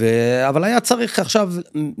 אבל היה צריך עכשיו,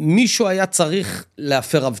 מישהו היה צריך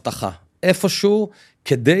להפר הבטחה, איפשהו,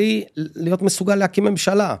 כדי להיות מסוגל להקים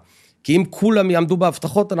ממשלה, כי אם כולם יעמדו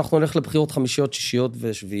בהבטחות, אנחנו נלך לבחירות חמישיות, שישיות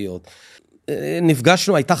ושביעיות.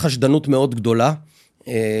 נפגשנו, הייתה חשדנות מאוד גדולה,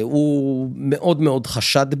 הוא מאוד מאוד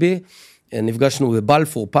חשד בי, נפגשנו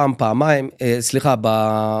בבלפור פעמיים, סליחה,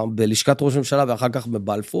 בלשכת ראש הממשלה ואחר כך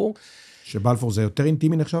בבלפור, שבלפור זה יותר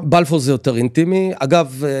אינטימי נחשב? בלפור זה יותר אינטימי.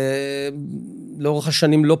 אגב, לאורך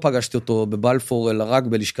השנים לא פגשתי אותו בבלפור, אלא רק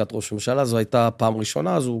בלשכת ראש הממשלה. זו הייתה פעם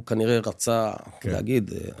ראשונה, אז הוא כנראה רצה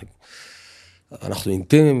להגיד, אנחנו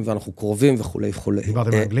אינטימיים ואנחנו קרובים וכו' וכו'.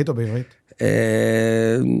 דיברתם באנגלית או בעברית?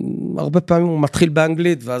 הרבה פעמים הוא מתחיל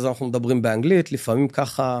באנגלית, ואז אנחנו מדברים באנגלית, לפעמים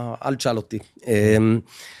ככה, אל תשאל אותי.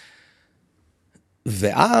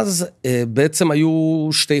 ואז בעצם היו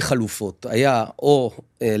שתי חלופות, היה או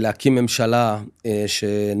להקים ממשלה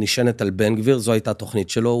שנשענת על בן גביר, זו הייתה התוכנית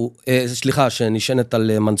שלו, סליחה, שנשענת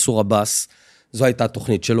על מנסור עבאס, זו הייתה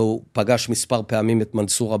התוכנית שלו, הוא פגש מספר פעמים את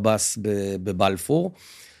מנסור עבאס בבלפור,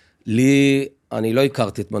 לי, אני לא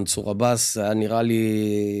הכרתי את מנסור עבאס, היה נראה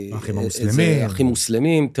לי אחים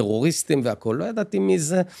מוסלמים, טרוריסטים והכל, לא ידעתי מי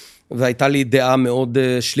זה, והייתה לי דעה מאוד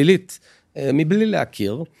שלילית, מבלי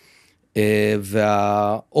להכיר,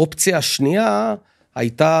 והאופציה השנייה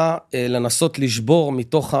הייתה לנסות לשבור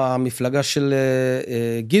מתוך המפלגה של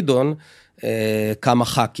גדעון, כמה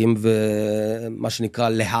ח"כים, ומה שנקרא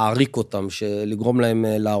להעריק אותם, לגרום להם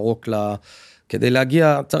לערוק כדי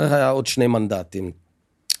להגיע, צריך היה עוד 2 מנדטים.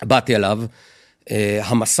 באתי אליו,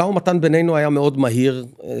 המשא ומתן בינינו היה מאוד מהיר,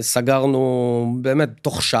 סגרנו באמת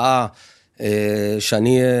תוך שעה,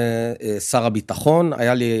 שאני שר הביטחון,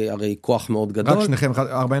 היה לי הרי כוח מאוד גדול. רק שניכם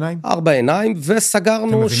 4 עיניים? 4 עיניים, וסגרנו...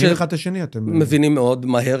 אתם מבינים אחד את השני? מבינים מאוד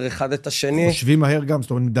מהר אחד את השני. חושבים מהר גם,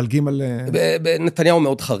 זאת אומרת, מדלגים על... נתניהו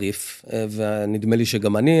מאוד חריף, ונדמה לי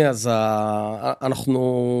שגם אני, אז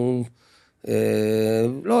אנחנו...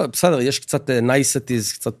 לא, בסדר, יש קצת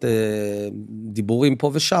niceities, קצת דיבורים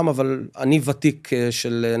פה ושם, אבל אני ותיק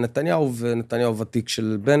של נתניהו, ונתניהו ותיק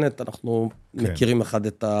של בנט, אנחנו מכירים אחד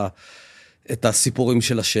את הסיפורים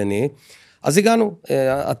של השני. אז הגענו,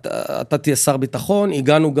 אתה תהיה שר ביטחון,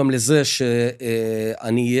 הגענו גם לזה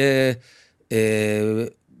שאני אהיה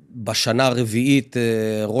בשנה הרביעית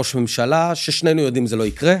ראש ממשלה, ששנינו יודעים זה לא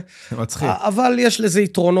יקרה. מצחיק. אבל יש לזה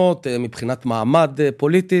יתרונות מבחינת מעמד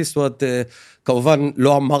פוליטי, זאת אומרת, כמובן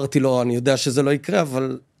לא אמרתי לו, אני יודע שזה לא יקרה,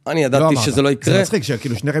 אבל... אני ידעתי שזה לא יקרה. זה מצחיק,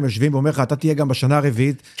 שכאילו שניכם יושבים ואומר לך, אתה תהיה גם בשנה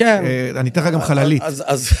הרביעית, כן. אני אתן לך גם חללית.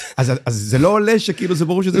 אז זה לא עולה שכאילו זה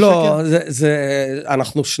ברור שזה שקר? לא,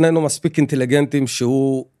 אנחנו שנינו מספיק אינטליגנטים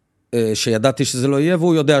שידעתי שזה לא יהיה,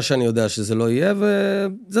 והוא יודע שאני יודע שזה לא יהיה,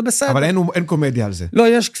 וזה בסדר. אבל אין קומדיה על זה. לא,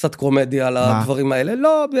 יש קצת קומדיה על הדברים האלה.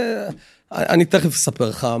 לא, אני תכף אספר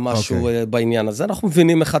לך משהו בעניין הזה. אנחנו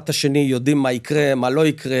מבינים אחד את השני, יודעים מה יקרה, מה לא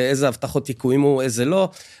יקרה, איזה הבטחות יקוימו, איזה לא,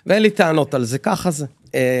 ואין לי טענות על זה, ככה זה.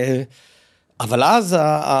 אבל אז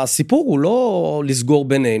הסיפור הוא לא לסגור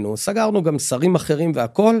בינינו, סגרנו גם שרים אחרים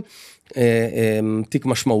והכל, תיק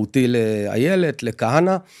משמעותי לאיילת,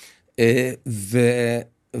 לכהנא,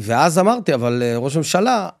 ואז אמרתי, אבל ראש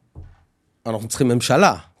ממשלה, אנחנו צריכים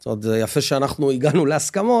ממשלה, זאת אומרת, זה יפה שאנחנו הגענו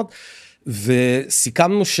להסכמות,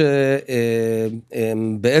 וסיכמנו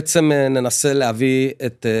שבעצם ננסה להביא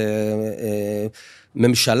את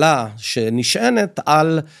ממשלה שנשענת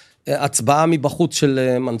על הצבעה מבחוץ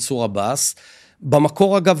של מנסור עבאס.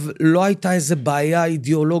 במקור אגב לא הייתה איזו בעיה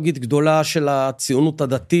אידיאולוגית גדולה של הציונות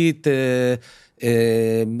הדתית,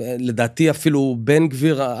 לדעתי אפילו בן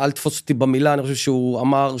גביר, אל תפוס אותי במילה, אני חושב שהוא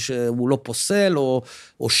אמר שהוא לא פוסל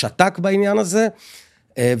או שתק בעניין הזה,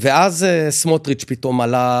 ואז סמוטריץ' פתאום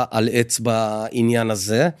עלה על עץ בעניין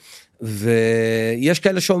הזה, ויש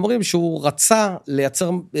כאלה שאומרים שהוא רצה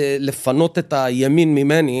לפנות את הימין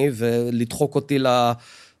ממני, ולדחוק אותי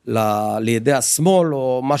לידי השמאל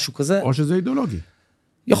או משהו כזה. או שזה אידיאולוגי.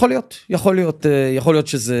 יכול להיות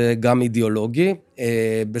שזה גם אידיאולוגי,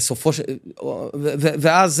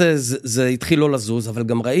 ואז זה התחיל לא לזוז, אבל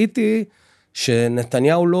גם ראיתי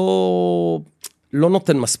שנתניהו לא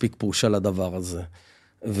נותן מספיק פוש על הדבר הזה.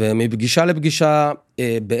 ומפגישה לפגישה,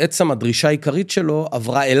 בעצם הדרישה העיקרית שלו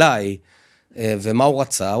עברה אליי, ומה הוא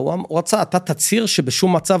רצה? הוא רצה, אתה תצהיר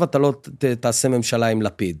שבשום מצב אתה לא תעשה ממשלה עם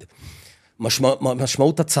לפיד.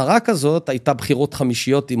 משמעות הצהרה כזאת הייתה בחירות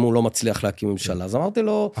חמישיות אם הוא לא מצליח להקים ממשלה. אז אמרתי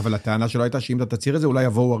לו... אבל הטענה שלו הייתה שאם אתה תצהיר את זה, אולי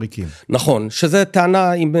יבואו עריקים. נכון, שזו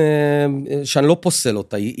טענה שאני לא פוסל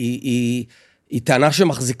אותה, היא טענה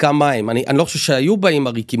שמחזיקה מים. אני לא חושב שהיו באים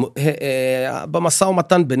עריקים. במשא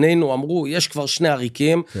ומתן בינינו אמרו, יש כבר 2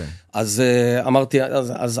 עריקים, אז אמרתי,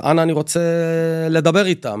 אז אנה אני רוצה לדבר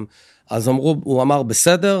איתם. אז הוא אמר,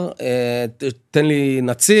 בסדר, תן לי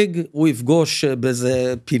נציג, הוא יפגוש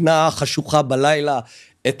באיזה פינה חשוכה בלילה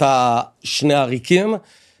את 2 עריקים,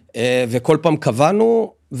 וכל פעם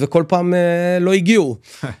קבענו, וכל פעם לא הגיעו.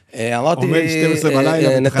 אמרתי,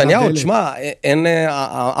 נתניהו, תשמע,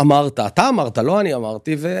 אתה אמרת, לא אני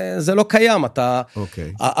אמרתי, וזה לא קיים,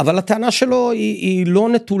 אבל הטענה שלו היא לא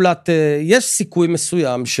נטולת, יש סיכוי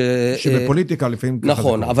מסוים שבפוליטיקה לפעמים...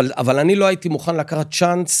 נכון, אבל אני לא הייתי מוכן לקחת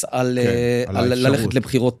צ'אנס על ללכת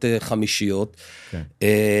לבחירות חמישיות,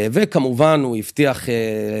 וכמובן הוא הבטיח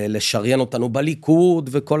לשריין אותנו בליכוד,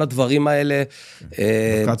 וכל הדברים האלה.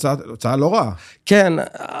 הצעה לא רעה. כן,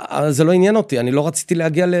 זה לא עניין אותי, אני לא רציתי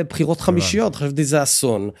להגיע לבחירות חמישיות, חשבתי זה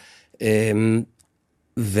אסון.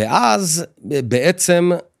 ואז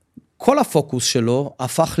בעצם כל הפוקוס שלו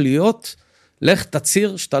הפך להיות, לך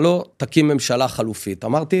תצהיר שאתה לא תקים ממשלה חלופית.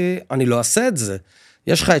 אמרתי, אני לא אעשה את זה.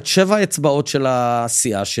 יש לך את 7 אצבעות של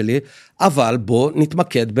העשייה שלי, אבל בוא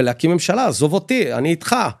נתמקד בלהקים ממשלה, עזוב אותי, אני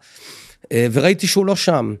איתך. וראיתי שהוא לא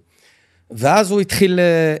שם. ואז הוא התחיל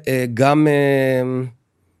גם,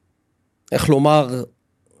 איך לומר,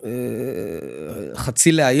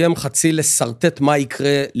 חצי לאיים, חצי לסרטט מה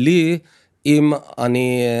יקרה לי, אם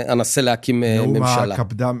אני אנסה להקים ממשלה. נאום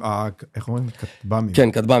הקפדם, איך אומרים? כתבמים.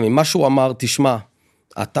 כן, כתבמים. מה שהוא אמר, תשמע,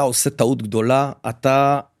 אתה עושה טעות גדולה,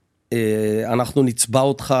 אנחנו נצבע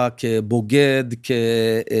אותך כבוגד,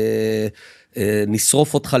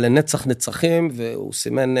 נשרוף אותך לנצח נצחים, והוא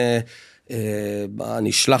סימן, אני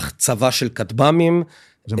אשלח צבא של כתבמים.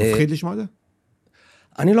 זה מפחיד לשמוע את זה?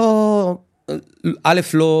 אני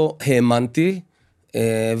לא האמנתי,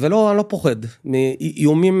 ולא, אני לא פוחד.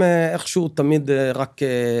 מאיומים איכשהו תמיד רק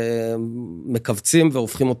מקבצים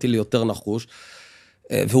והופכים אותי ליותר נחוש.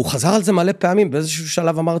 והוא חזר על זה מלא פעמים, באיזשהו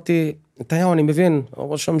שלב אמרתי, נתניהו, אני מבין,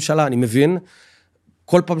 ראש הממשלה, אני מבין,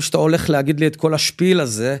 כל פעם שאתה הולך להגיד לי את כל השפיל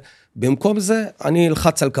הזה, במקום זה, אני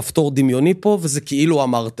אלחץ על כפתור דמיוני פה, וזה כאילו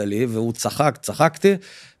אמרת לי, והוא צחקתי,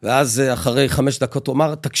 ואז אחרי 5 דקות הוא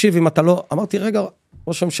אמר, תקשיב, אם אתה לא, אמרתי, רגע,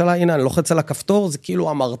 ראש הממשלה, הנה, אני לוחץ על הכפתור, זה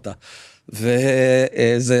כאילו אמרת.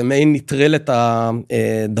 וזה מעין נטרל את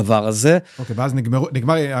הדבר הזה. אוקיי, ואז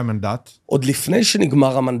נגמר המנדט. עוד לפני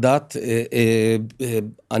שנגמר המנדט,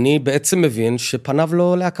 אני בעצם מבין שפניו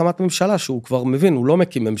לו להקמת ממשלה, שהוא כבר מבין, הוא לא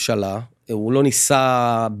מקים ממשלה, הוא לא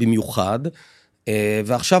ניסה במיוחד,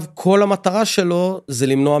 ועכשיו כל המטרה שלו זה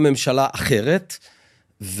למנוע ממשלה אחרת,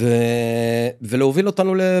 ולהוביל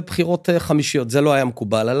אותנו לבחירות חמישיות, זה לא היה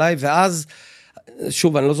מקובל עליי, ואז,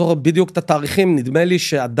 שוב, אני לא זוכר בדיוק את התאריכים, נדמה לי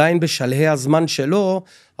שעדיין בשלהי הזמן שלו,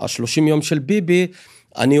 30 יום של ביבי,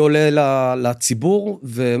 אני עולה לציבור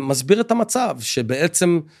ומסביר את המצב,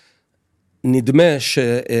 שבעצם נדמה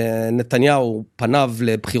שנתניהו פניו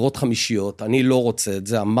לבחירות חמישיות, אני לא רוצה את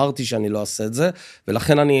זה, אמרתי שאני לא אעשה את זה,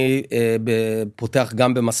 ולכן אני פותח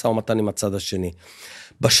גם במשא ומתן עם הצד השני.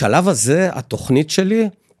 בשלב הזה, התוכנית שלי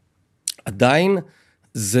עדיין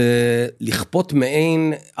זה לכפות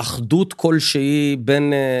מעין אחדות כלשהי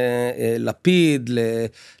בין לפיד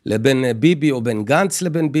לבין ביבי, או בין גנץ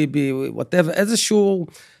לבין ביבי, איזשהו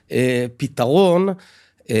פתרון,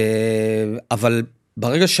 אבל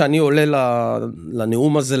ברגע שאני עולה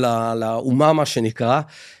לנאום הזה, לאומה מה שנקרא,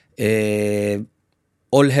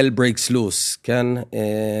 all hell breaks loose, כן?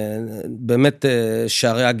 באמת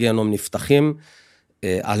שערי הגיהנום נפתחים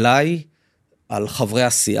עליי, על חברי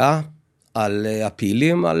הסיעה, על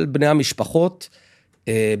הפעילים, על בני המשפחות,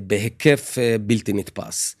 בהיקף בלתי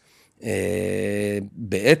נתפס.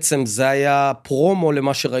 בעצם זה היה פרומו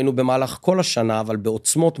למה שראינו במהלך כל השנה, אבל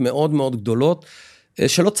בעוצמות מאוד מאוד גדולות,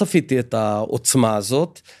 שלא צפיתי את העוצמה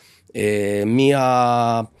הזאת,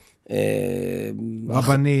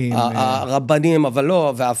 הרבנים, אבל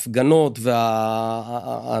לא, וההפגנות,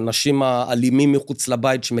 והאנשים האלימים מחוץ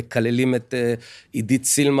לבית, שמקללים את עידית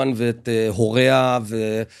סילמן ואת הוריה,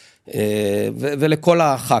 ולכל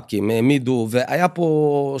הח"כים, העמידו, והיה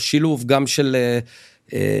פה שילוב גם של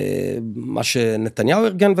מה שנתניהו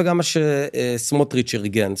ארגן, וגם מה שסמוטריץ'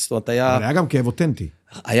 ארגן, זאת אומרת, היה גם כאב אותנטי.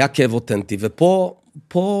 היה כאב אותנטי,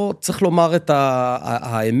 ופה צריך לומר את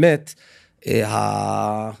האמת,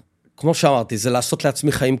 כמו שאמרתי, זה לעשות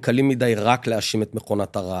לעצמי חיים קלים מדי, רק להאשים את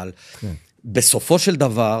מכונת הרעל. כן. בסופו של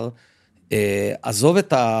דבר, עזוב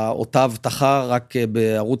את אותה הבטחה רק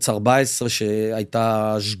בערוץ 14,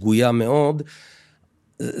 שהייתה שגויה מאוד,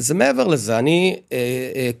 זה מעבר לזה, אני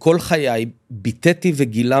כל חיי ביטאתי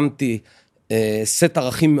וגילמתי סט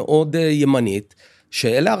ערכים מאוד ימנית,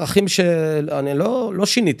 שאלה ערכים שאני לא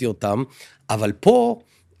שיניתי אותם, אבל פה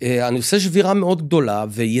אני עושה שבירה מאוד גדולה,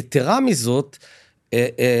 ויתרה מזאת,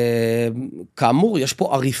 כאמור, יש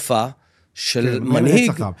פה עריפה של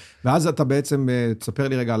מנהיג. ואז אתה בעצם, תספר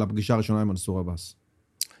לי רגע על הפגישה הראשונה עם מנסור עבאס.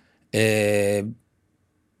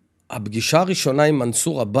 הפגישה הראשונה עם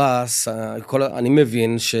מנסור עבאס, אני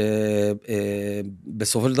מבין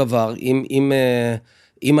שבסופו של דבר,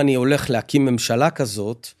 אם אני הולך להקים ממשלה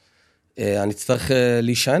כזאת, אני צריך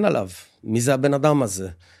להישען עליו. מי זה הבן אדם הזה?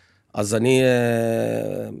 אז אני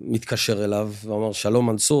מתקשר אליו ואומר, שלום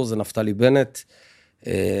מנסור, זה נפתלי בנט,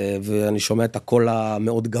 ואני שומע את הקול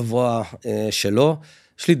המאוד גבוה שלו.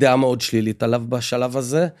 יש לי דעה מאוד שלילית עליו בשלב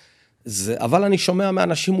הזה, אבל אני שומע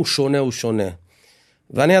מאנשים, הוא שונה.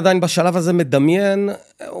 ואני עדיין בשלב הזה מדמיין,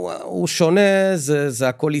 הוא שונה, זה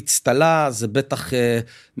הכל הצטלה, זה בטח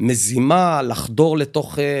מזימה, לחדור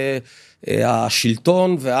לתוך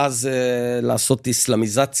השלטון, ואז לעשות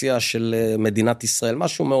איסלאמיזציה של מדינת ישראל,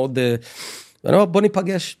 משהו מאוד, ואני אומר, בוא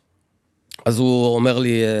ניפגש. אז הוא אומר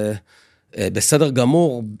לי, בסדר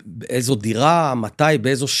גמור, באיזו דירה, מתי,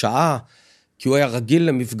 באיזו שעה, כי הוא היה רגיל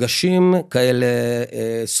למפגשים כאלה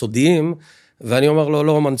סודיים, ואני אומר לו,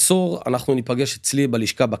 לא, מנסור, אנחנו ניפגש אצלי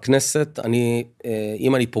בלשכה בכנסת,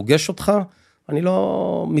 אם אני פוגש אותך, אני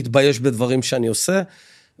לא מתבייש בדברים שאני עושה,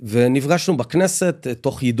 ונפגשנו בכנסת,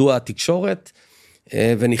 תוך יידוע התקשורת,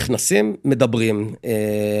 ונכנסים, מדברים.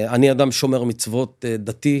 אני אדם שומר מצוות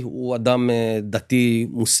דתי, הוא אדם דתי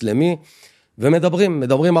מוסלמי,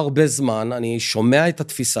 מדברים הרבה זמן, אני שומע את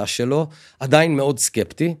התפיסה שלו, עדיין מאוד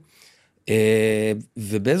סקפטי,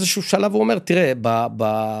 ובאיזשהו שלב הוא אומר, תראה,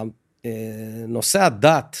 בנושא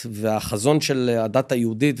הדת והחזון של הדת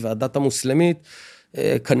היהודית והדת המוסלמית,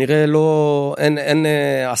 כנראה אין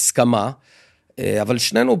הסכמה, אבל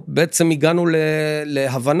שנינו בעצם הגענו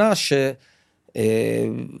להבנה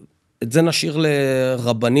את זה נשאיר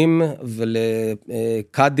לרבנים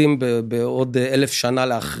ולקאדים בעוד 1000 שנה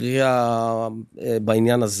להכריע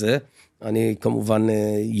בעניין הזה. אני כמובן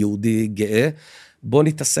יהודי גאה. בוא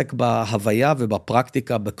נתעסק בהוויה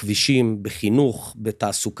ובפרקטיקה, בכבישים, בחינוך,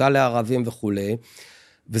 בתעסוקה לערבים וכו'.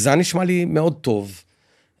 וזה נשמע לי מאוד טוב.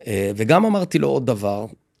 וגם אמרתי לו עוד דבר,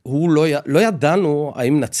 לא ידענו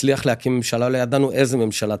האם נצליח להקים ממשלה, לא ידענו איזה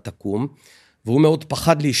ממשלה תקום, והוא מאוד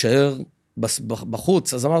פחד להישאר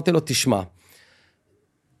בחוץ, אז אמרתי לו, תשמע,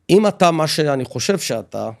 אם אתה מה שאני חושב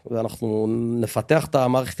שאתה, ואנחנו נפתח את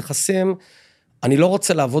המערכת יחסים, אני לא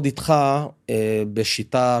רוצה לעבוד איתך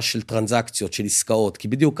בשיטה של טרנזקציות, של עסקאות, כי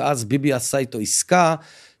בדיוק אז ביבי עשה איתו עסקה,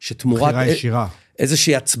 שתמורת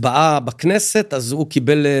איזושהי הצבעה בכנסת, אז הוא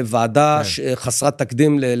קיבל ועדה חסרת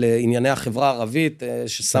תקדים לענייני החברה הערבית,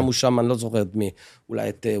 ששמו שם, אני לא זוכר את מי, אולי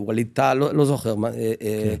את ווליד טל, לא זוכר,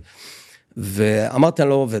 ואמרתי, אני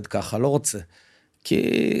לא עובד ככה, לא רוצה. כי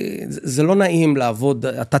זה לא נעים לעבוד,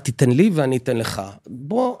 אתה תיתן לי ואני אתן לך.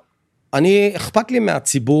 בוא, אכפת לי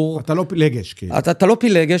מהציבור. אתה לא פילגש. אתה לא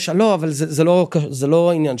פילגש, לא, אבל זה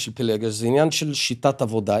לא עניין של פילגש, זה עניין של שיטת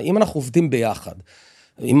עבודה. אם אנחנו עובדים ביחד,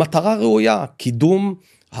 עם מטרה ראויה, קידום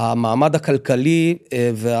המעמד הכלכלי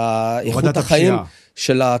והאיכות החיים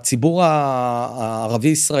של הציבור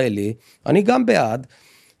הערבי-ישראלי, אני גם בעד,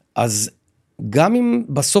 אז גם אם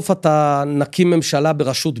בסוף אתה נקים ממשלה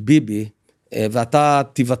בראשות ביבי, ואתה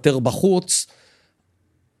תיוותר בחוץ,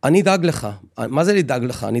 אני אדאג לך. מה זה לדאג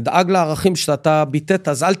לך? אני אדאג לערכים שאתה ביטאת,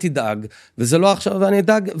 אז אל תדאג. וזה לא עכשיו, אני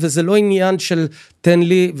אדאג, וזה לא עניין של תן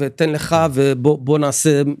לי ותן לך, ובוא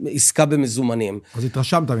נעשה עסקה במזומנים. אז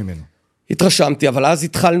התרשמת ממנו. התרשמתי, אבל אז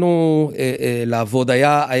התחלנו לעבוד.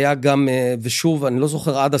 היה גם, ושוב, אני לא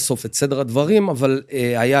זוכר עד הסוף את סדר הדברים, אבל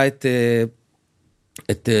היה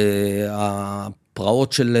את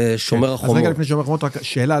הפרעות של שומר החומות. אז רגע לפני שומר החומות, רק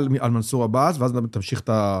שאלה על מנסור עבאס, ואז תמשיך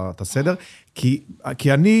את הסדר, כי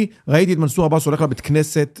אני ראיתי את מנסור עבאס הולך לבית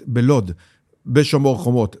כנסת בלוד, בשומר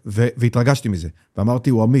חומות, והתרגשתי מזה, ואמרתי,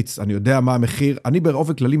 הוא אמיץ, אני יודע מה המחיר, אני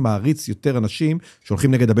באופן כללי מעריץ יותר אנשים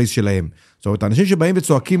שהולכים נגד הבייס שלהם. זאת אומרת, האנשים שבאים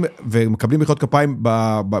וצועקים ומקבלים מחיאות כפיים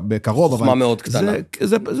בקרוב, חוכמה מאוד קטנה.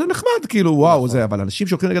 זה נחמד, כאילו, וואו, זה, אבל אנשים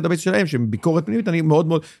שהולכים נגד הבייס שלהם, שהם ביקורת פנימית, אני מאוד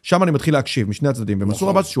מאוד, שם אני מתחיל להקשיב, משני הצדדים, ומנסור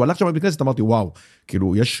עבאס, שהוא הלך שם לבית כנסת, אמרתי, וואו,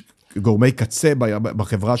 כאילו, יש גורמי קצה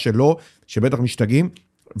בחברה שלו, שבטח משתגעים,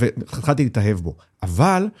 והתחלתי להתאהב בו.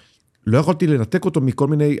 אבל לא יכולתי לנתק אותו מכל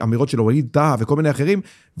מיני אמירות של ווליד טאהא וכל מיני אחרים,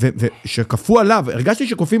 ושקפו עליו, הרגשתי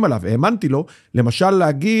שקופים עליו, האמנתי לו, למשל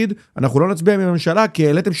להגיד, אנחנו לא נצביע עם הממשלה, כי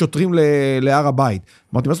העליתם שוטרים להר הבית.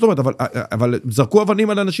 אמרתי, מה זאת אומרת? אבל זרקו אבנים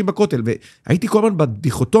על אנשים בכותל, והייתי כל הזמן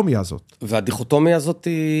בדיכוטומיה הזאת. והדיכוטומיה הזאת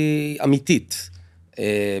היא אמיתית.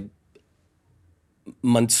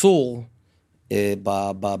 מנסור,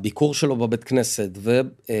 בביקור שלו בבית כנסת,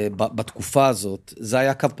 ובתקופה הזאת, זה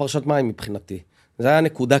היה קו פרשת מים מבחינתי. זה היה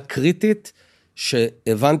נקודה קריטית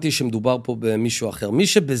שהבנתי שמדובר פה במישהו אחר. מי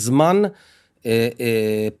שבזמן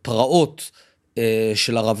פרעות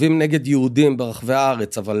של ערבים נגד יהודים ברחבי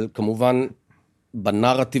הארץ, אבל כמובן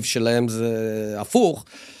בנרטיב שלהם זה הפוך,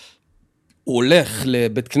 הוא הולך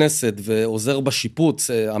לבית כנסת ועוזר בשיפוץ,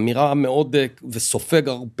 אמירה מאוד וסופג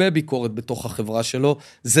הרבה ביקורת בתוך החברה שלו,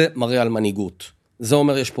 זה מראה על מנהיגות. זה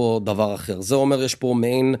אומר יש פה דבר אחר, זה אומר יש פה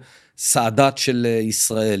מעין סעדת של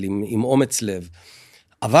ישראל עם אומץ לב.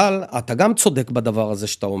 אבל אתה גם צודק בדבר הזה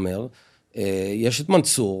שאתה אומר, יש את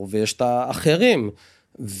מנסור ויש את האחרים,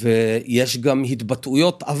 ויש גם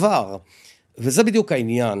התבטאויות עבר, וזה בדיוק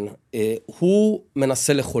העניין, הוא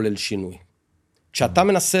מנסה לחולל שינוי. כשאתה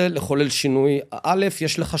מנסה לחולל שינוי, א',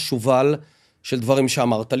 יש לך שובל של דברים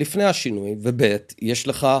שאמרת לפני השינוי, וב', יש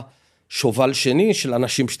לך שובל שני של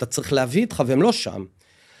אנשים שאתה צריך להביא איתך, והם לא שם.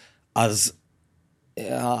 אז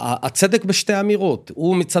הצדק בשתי אמירות,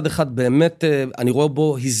 הוא מצד אחד באמת, אני רואה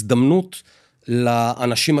בו הזדמנות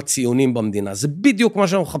לאנשים הציונים במדינה. זה בדיוק מה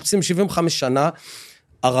שאנחנו מחפשים 75 שנה,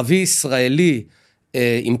 ערבי ישראלי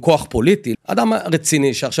עם כוח פוליטי, אדם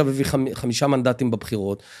רציני שעכשיו הביא 5 מנדטים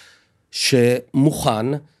בבחירות, שמוכן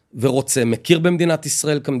ורוצה, מכיר במדינת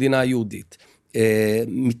ישראל כמדינה היהודית,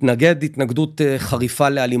 מתנגד התנגדות חריפה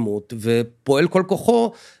לאלימות, ופועל כל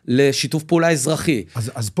כוחו לשיתוף פעולה אזרחי.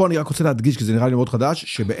 אז פה אני רק רוצה להדגיש, כי זה נראה לי מאוד חדש,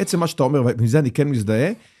 שבעצם מה שאתה אומר, ומזה אני כן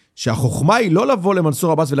מזדהה, שהחוכמה היא לא לבוא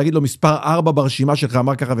למנסור עבאס ולהגיד לו מספר 4 ברשימה שלך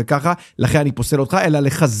אמר ככה וככה, לכן אני פוסל אותך, אלא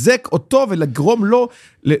לחזק אותו ולגרום לו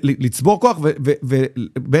לצבור כוח,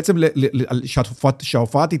 ובעצם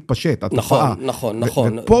שההופעה תתפשט, התופעה.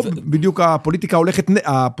 נכון. ופה בדיוק הפוליטיקה הולכת,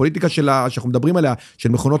 הפוליטיקה שאנחנו מדברים עליה, של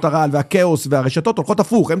מכונות הרעל והכאוס והרשתות, הולכות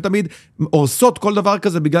הפוך, הן תמיד הורסות כל דבר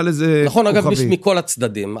כזה בגלל איזה... נכון, אגב, מכל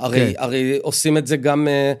הצדדים, הרי עושים את זה גם...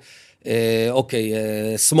 אוקיי,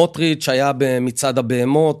 סמוטריץ' היה במצעד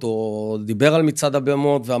הבהמות, או דיבר על מצעד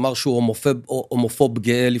הבהמות, ואמר שהוא הומופוב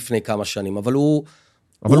גאה לפני כמה שנים, אבל הוא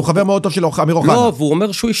חבר מאוד טוב של אמיר אוחנה. לא, והוא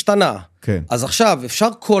אומר שהוא השתנה. כן. אז עכשיו, אפשר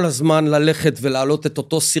כל הזמן ללכת ולהעלות את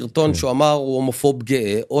אותו סרטון שהוא אמר הוא הומופוב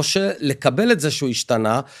גאה, או שלקבל את זה שהוא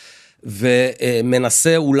השתנה,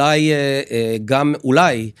 ומנסה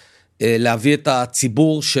אולי להביא את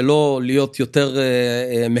הציבור שלו להיות יותר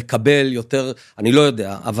מקבל, יותר, אני לא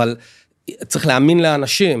יודע, אבל צריך להאמין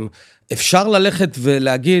לאנשים. אפשר ללכת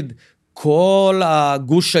ולהגיד, כל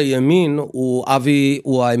הגוש הימין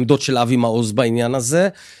הוא העמדות של אבי מעוז בעניין הזה,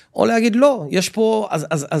 או להגיד לא, יש פה,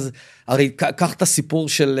 אז הרי קח את הסיפור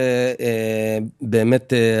של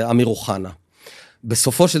באמת אמיר אוחנה.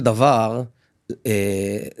 בסופו של דבר,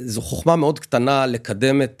 זו חוכמה מאוד קטנה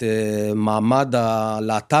לקדם את מעמד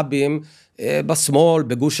הלהט"בים בשמאל,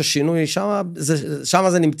 בגוש השינוי, שם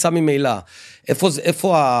זה נמצא ממילא.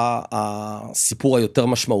 איפה הסיפור היותר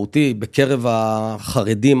משמעותי? בקרב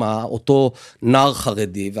החרדים, אותו נער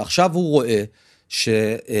חרדי, ועכשיו הוא רואה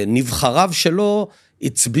שנבחריו שלו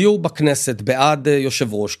הצביעו בכנסת בעד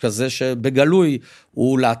יושב ראש כזה, שבגלוי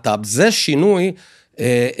הוא להט"ב. זה שינוי,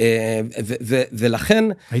 ולכן...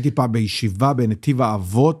 הייתי פעם בישיבה בנתיב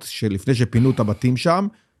האבות, שלפני שפינו את הבתים שם,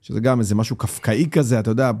 שזה גם איזה משהו קפקאי כזה,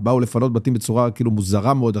 אתה יודע, באו לפנות בתים בצורה כאילו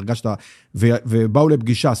מוזרה מאוד, הרגשת, ובאו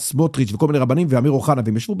לפגישה, סמוטריץ' וכל מיני רבנים, ואמיר אוחנה,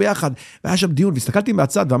 והם ישבו ביחד, והיה שם דיון, והסתכלתי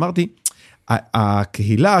מהצד ואמרתי,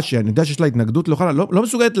 הקהילה, שאני יודע שיש לה התנגדות לאוחנה, לא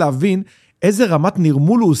מסוגלת להבין איזה רמת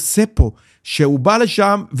נרמול הוא עושה פה, שהוא בא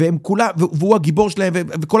לשם, והם כולה, והוא הגיבור שלהם,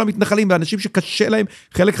 וכל המתנחלים, ואנשים שקשה להם,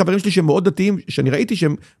 חלק חברים שלי שהם מאוד דתיים, שאני ראיתי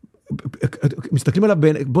שהם מסתכלים עליו,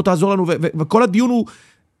 בוא תעזור לנו, וכל הדיון הוא,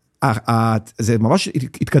 זה ממש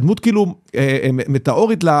התקדמות כאילו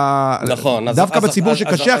מטאורית דווקא בציבור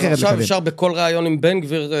שקשה אחרת. עכשיו אפשר בכל רעיון עם בן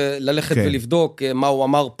גביר ללכת ולבדוק מה הוא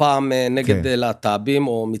אמר פעם נגד להט"בים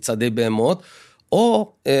או מצעדי בהמות,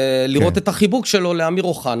 או לראות את החיבוק שלו לאמיר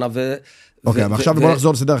אוחנה. אוקיי, ועכשיו בוא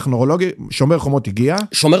נחזור לסדר הכרונולוגי. שומר חומות הגיע?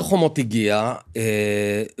 שומר חומות הגיע,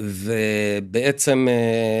 ובעצם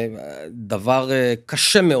דבר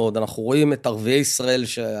קשה מאוד. אנחנו רואים את ערביי ישראל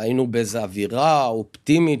שהיינו באיזו אווירה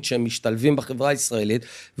אופטימית שמשתלבים בחברה הישראלית,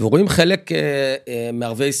 ורואים חלק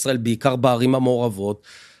מערביי ישראל, בעיקר בערים המעורבות,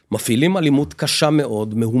 מפעילים אלימות קשה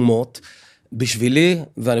מאוד, מהומות. בשבילי,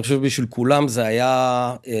 ואני חושב בשביל כולם, זה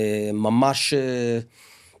היה ממש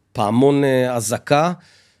פעמון הזקה.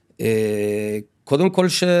 קודם כל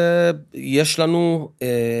שיש לנו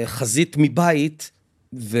חזית מבית,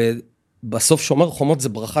 ובסוף שומר חומות זה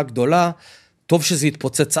ברכה גדולה, טוב שזה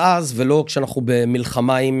יתפוצץ אז, ולא כשאנחנו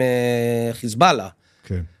במלחמה עם חיזבאללה.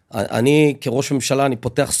 כן. אני כראש ממשלה, אני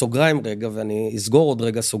פותח סוגריים רגע, ואני אסגור עוד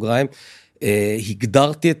רגע סוגריים,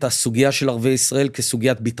 הגדרתי את הסוגיה של ערבי ישראל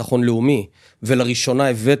כסוגיית ביטחון לאומי, ולראשונה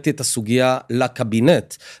הבאתי את הסוגיה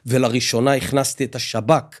לקבינט, ולראשונה הכנסתי את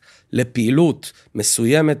השב"כ לפעילות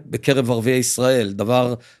מסוימת בקרב ערבי ישראל,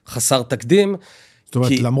 דבר חסר תקדים. זאת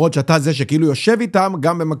אומרת, למרות שאתה זה שכאילו יושב איתם,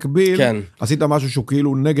 גם במקביל, עשית משהו שהוא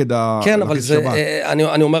כאילו נגד השב"כ. כן, אבל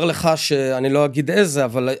אני אומר לך שאני לא אגיד איזה,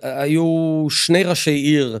 אבל היו 2 ראשי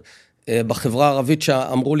עיר בחברה הערבית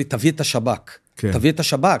שאמרו לי, תביא את השב"כ. תביא את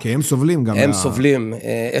השב"כ. כי הם סובלים גם. הם סובלים.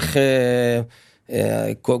 איך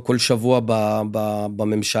כל שבוע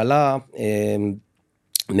בממשלה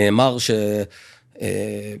נאמר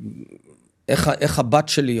איך הבת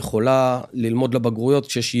שלי יכולה ללמוד לבגרויות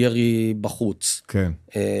כשיש ירי בחוץ. כן.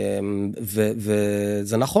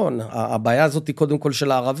 וזה נכון, הבעיה הזאת היא קודם כל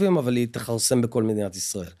של הערבים, אבל היא תחרסם בכל מדינת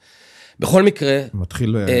ישראל. בכל מקרה,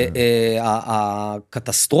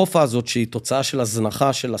 הקטסטרופה הזאת שהיא תוצאה של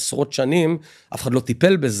הזנחה של עשרות שנים, אף אחד לא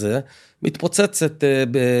טיפל בזה, מתפוצצת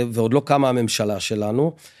ועוד לא קמה הממשלה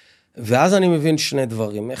שלנו, ואז אני מבין 2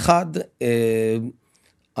 דברים. אחד,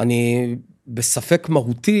 אני בספק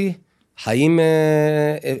מהותי, האם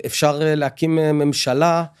אפשר להקים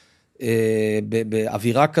ממשלה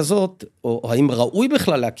באווירה כזאת, או האם ראוי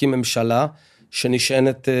בכלל להקים ממשלה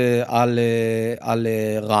שנשענת על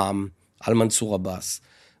רע"מ, על מנסור עבאס.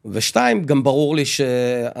 ו2, גם ברור לי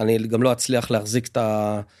שאני גם לא אצליח להחזיק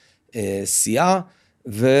סיעה,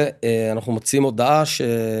 ואנחנו מוציאים הודעה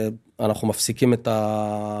שאנחנו מפסיקים את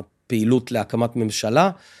הפעילות להקמת ממשלה,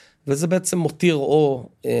 וזה בעצם מותיר או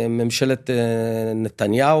ממשלת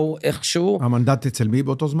נתניהו איכשהו. המנדט אצל מי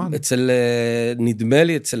באותו זמן? נדמה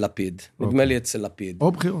לי אצל לפיד. נדמה לי אצל לפיד.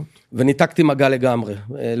 או בחירות. וניתקתי מגע לגמרי.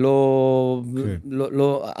 זה לא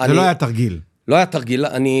היה תרגיל. לא היה תרגיל.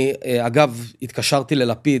 אני, אגב, התקשרתי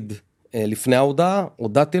ללפיד לפני ההודעה,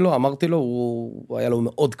 הודעתי לו, אמרתי לו, הוא היה לו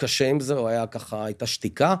מאוד קשה עם זה, הוא היה ככה, הייתה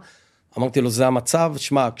שתיקה. אמרתי לו, זה המצב.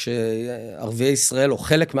 שמע, כשערביי ישראל, או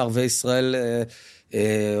חלק מערביי ישראל,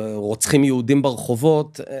 רוצחים יהודים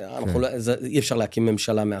ברחובות, אי אפשר להקים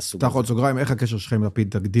ממשלה מהסוג. תחת סוגריים, איך הקשר שלך עם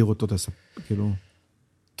לפיד, תגדיר אותו, כאילו?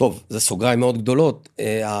 טוב, זה סוגריים מאוד גדולות.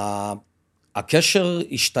 הקשר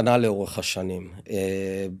השתנה לאורך השנים.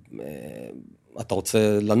 אתה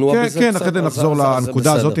רוצה לנוע בזה? כן, אחרי זה נחזור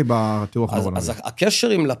לנקודה הזאת בתיאור האחרון. אז הקשר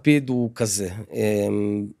עם לפיד הוא כזה.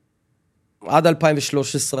 עד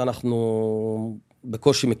 2013 אנחנו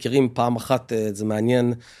בקושי מכירים, פעם אחת, זה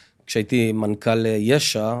מעניין, כשהייתי מנכ"ל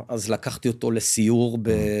יש"ע, אז לקחתי אותו לסיור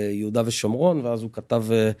ביהודה ושומרון, ואז הוא כתב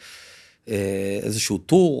איזשהו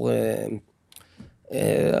טור.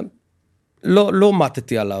 לא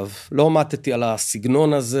מתתי עליו, לא מתתי על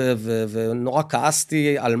הסגנון הזה, ונורא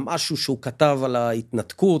כעסתי על משהו שהוא כתב על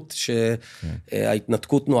ההתנתקות,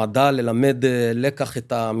 שההתנתקות נועדה ללמד לקח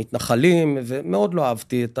את המתנחלים, ומאוד לא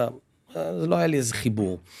אהבתי זה לא היה לי איזה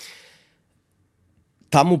חיבור.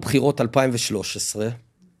 תמו בחירות 2013,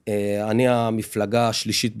 אני המפלגה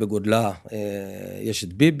השלישית בגודלה, יש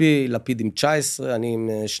את ביבי, לפיד עם 19, אני עם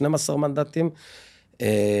 12 מנדטים,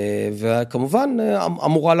 וכמובן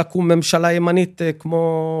אמורה לקום ממשלה ימנית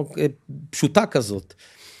כמו פשוטה כזאת.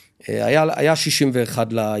 היה 61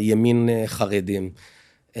 לימין חרדים,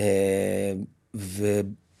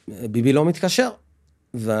 וביבי לא מתקשר,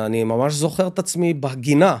 ואני ממש זוכר את עצמי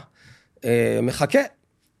בגינה, מחכה,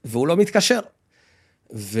 והוא לא מתקשר.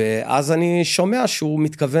 ואז אני שומע שהוא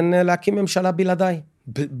מתכוון להקים ממשלה בלעדיי,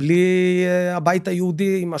 בלי הבית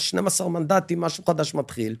היהודי עם ה-12 מנדטים, משהו חדש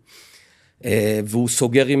מתחיל. והוא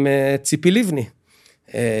סוגר עם ציפי לבני.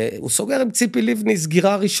 הוא סוגר עם ציפי לבני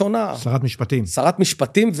סגירה ראשונה. שרת משפטים. שרת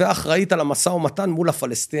משפטים ואחראית על המשא ומתן מול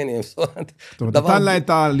הפלסטינים. זאת אומרת, נתן לה את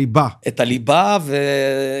הליבה. את הליבה,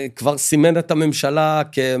 וכבר סימן את הממשלה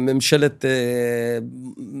כממשלת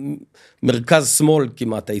מרכז שמאל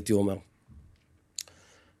כמעט, הייתי אומר.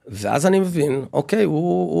 ואז אני מבין, אוקיי,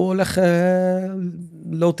 הוא הולך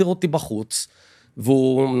להותיר אותי בחוץ,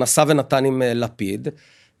 והוא נסע ונתן עם לפיד.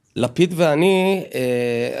 לפיד ואני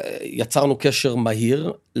יצרנו קשר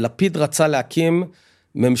מהיר. לפיד רצה להקים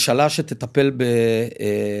ממשלה שתטפל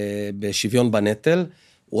בשוויון בנטל.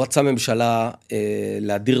 הוא רצה ממשלה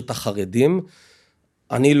להדיר את החרדים.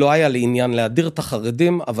 אני לא היה לי עניין להדיר את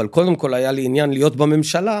החרדים, אבל קודם כל היה לי עניין להיות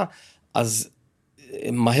בממשלה, אז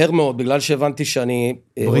מהר מאוד, בגלל שהבנתי שאני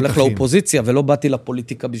הולך לאופוזיציה, ולא באתי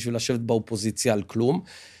לפוליטיקה בשביל לשבת באופוזיציה על כלום,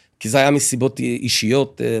 כי זה היה מסיבות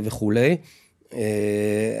אישיות וכולי,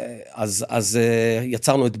 אז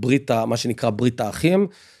יצרנו את מה שנקרא ברית האחים,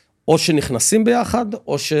 או שנכנסים ביחד,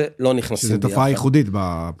 או שלא נכנסים ביחד. שזו תופעה ייחודית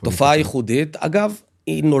בפוליטיקה. תופעה ייחודית, אגב,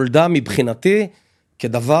 היא נולדה מבחינתי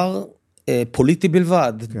כדבר פוליטי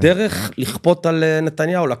בלבד, דרך לכפות על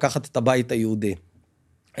נתניהו, לקחת את הבית היהודי.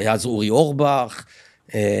 היה אז אורי אורבך,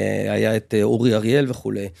 היה את אורי אריאל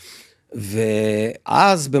וכו'.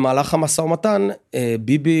 ואז במהלך המשא ומתן,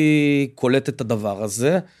 ביבי קולט את הדבר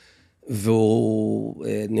הזה, והוא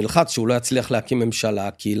נלחץ שהוא לא יצליח להקים ממשלה,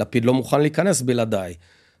 כי לפיד לא מוכן להיכנס בלעדיי.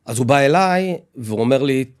 אז הוא בא אליי, והוא אומר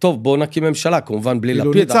לי, טוב, בוא נקים ממשלה, כמובן בלי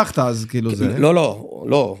לפיד. כאילו ניצחת אז, כאילו זה.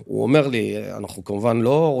 לא, הוא אומר לי, אנחנו כמובן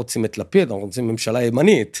לא רוצים את לפיד, אנחנו רוצים ממשלה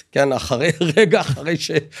ימנית, כן, רגע אחרי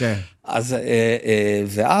ש... כן. אז,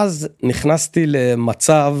 ואז נכנסתי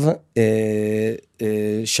למצב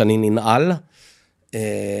שאני ננעל,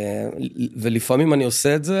 ולפעמים אני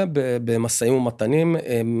עושה את זה במסעים ומתנים,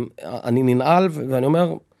 אני ננעל ואני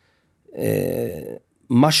אומר,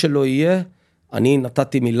 מה שלא יהיה, אני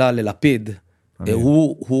נתתי מילה ללפיד,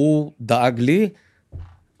 הוא דאג לי,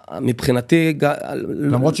 מבחינתי...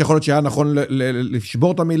 למרות שיכול להיות שהיה נכון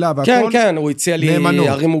לשבור את המילה והכל. כן, הוא הציע לי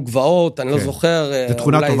ערים וגבעות, אני לא זוכר. זו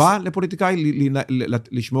תכונה טובה לפוליטיקאי,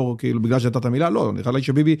 לשמור כאילו בגלל שנתת המילה? לא, נראה לי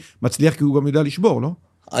שביבי מצליח כי הוא גם יודע לשבור, לא?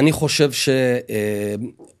 אני חושב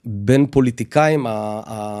שבין פוליטיקאים,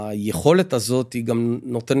 היכולת הזאת היא גם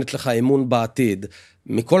נותנת לך אמון בעתיד.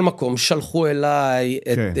 מכל מקום שלחו אליי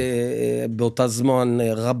באותה זמן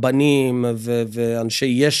רבנים ואנשי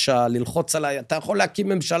יש"ע ללחוץ עליי, אתה יכול להקים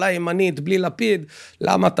ממשלה ימנית בלי לפיד,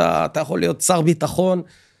 למה אתה יכול להיות שר ביטחון?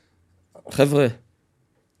 חבר'ה,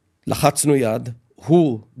 לחצנו יד,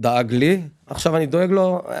 הוא דאג לי, עכשיו אני דואג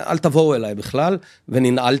לו, אל תבואו אליי בכלל,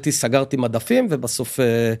 וננעלתי, סגרתי מדפים, ובסוף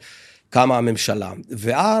קמה הממשלה.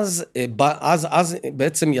 ואז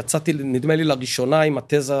בעצם יצאתי, נדמה לי לראשונה, עם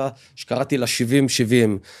התזה שקראתי לה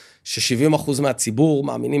 70-70, ש70% מהציבור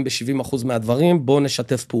מאמינים ב70% מהדברים, בואו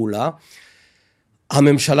נשתף פעולה.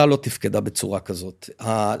 הממשלה לא תפקדה בצורה כזאת,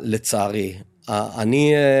 לצערי.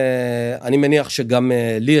 אני מניח שגם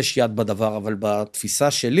לי יש יד בדבר, אבל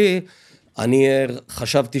בתפיסה שלי, אני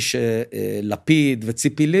חשבתי שלפיד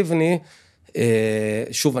וציפי לבני,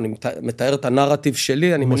 שוב, אני מתאר את הנרטיב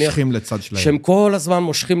שלי, אני מניח מושכים לצד שלהם. שהם כל הזמן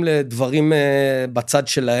מושכים לדברים בצד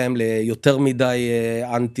שלהם, ליותר מדי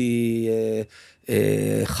אנטי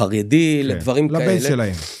חרדי, לדברים כאלה. לבייס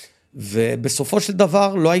שלהם. ובסופו של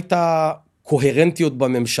דבר לא הייתה קוהרנטיות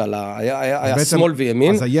בממשלה, היה שמאל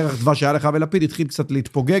וימין. אז הירח דבש שהיה לך ולפיד התחיל קצת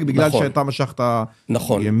להתפוגג, בגלל שאתה משכת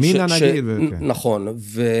ימינה נגיד. נכון,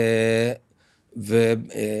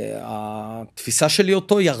 והתפיסה שלי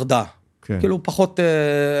אותו ירדה. כאילו פחות...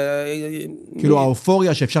 כאילו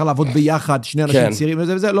האופוריה שאפשר לעבוד ביחד, שני אנשים צעירים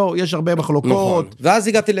וזה, לא, יש הרבה מחלוקות. ואז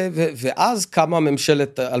הגעתי ואז קמה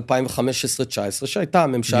ממשלת 2015-2019, שהייתה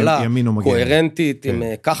ממשלה קוהרנטית, עם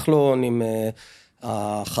כחלון, עם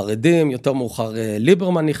החרדים, יותר מאוחר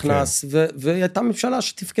ליברמן נכנס, והיא הייתה ממשלה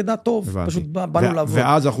שתפקדה טוב, פשוט באנו לעבוד.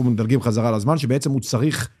 ואז אנחנו מדלגים חזרה לזמן, שבעצם הוא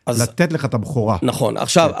צריך לתת לך את הבכורה. נכון,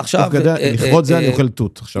 עכשיו... לכבוד זה אני אוכל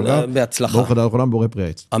תות. עכשיו, בהצלחה. ברוך ה' לכולם בורא פרי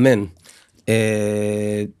העץ. אמן.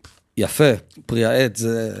 יפה, פרי העץ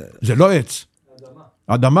זה... זה לא עץ.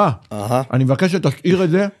 אדמה. אני מבקש שתשאיר את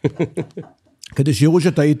זה, כדי שיראו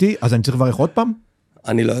שטעיתי, אז אני צריך לברך עוד פעם?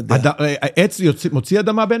 אני לא יודע. עץ מוציא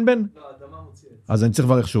אדמה בן? לא, אדמה מוציא עץ. אז אני צריך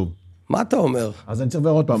לברך שוב. מה אתה אומר? אז אני צריך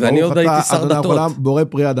לברך עוד פעם. ואני עוד הייתי שר דתות. בורא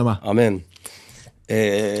פרי האדמה. אמן.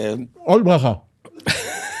 עוד ברכה.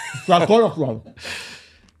 שהכל עכשיו.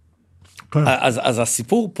 אז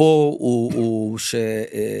הסיפור פה הוא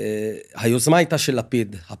שהיוזמה הייתה של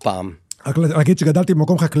לפיד, הפעם. רק להגיד שגדלתי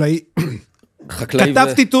במקום חקלאי.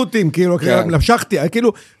 כתבתי תותים, כאילו, למשכתי,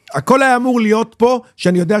 כאילו, הכל היה אמור להיות פה,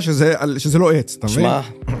 שאני יודע שזה לא עץ, אתה מבין? שמע,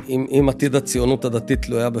 אם עתיד הציונות הדתית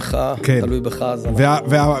תלויה בך, תלוי בך, אז...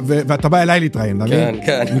 ואתה בא אליי להתראיין, אתה מבין?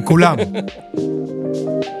 כן, כן. מכולם.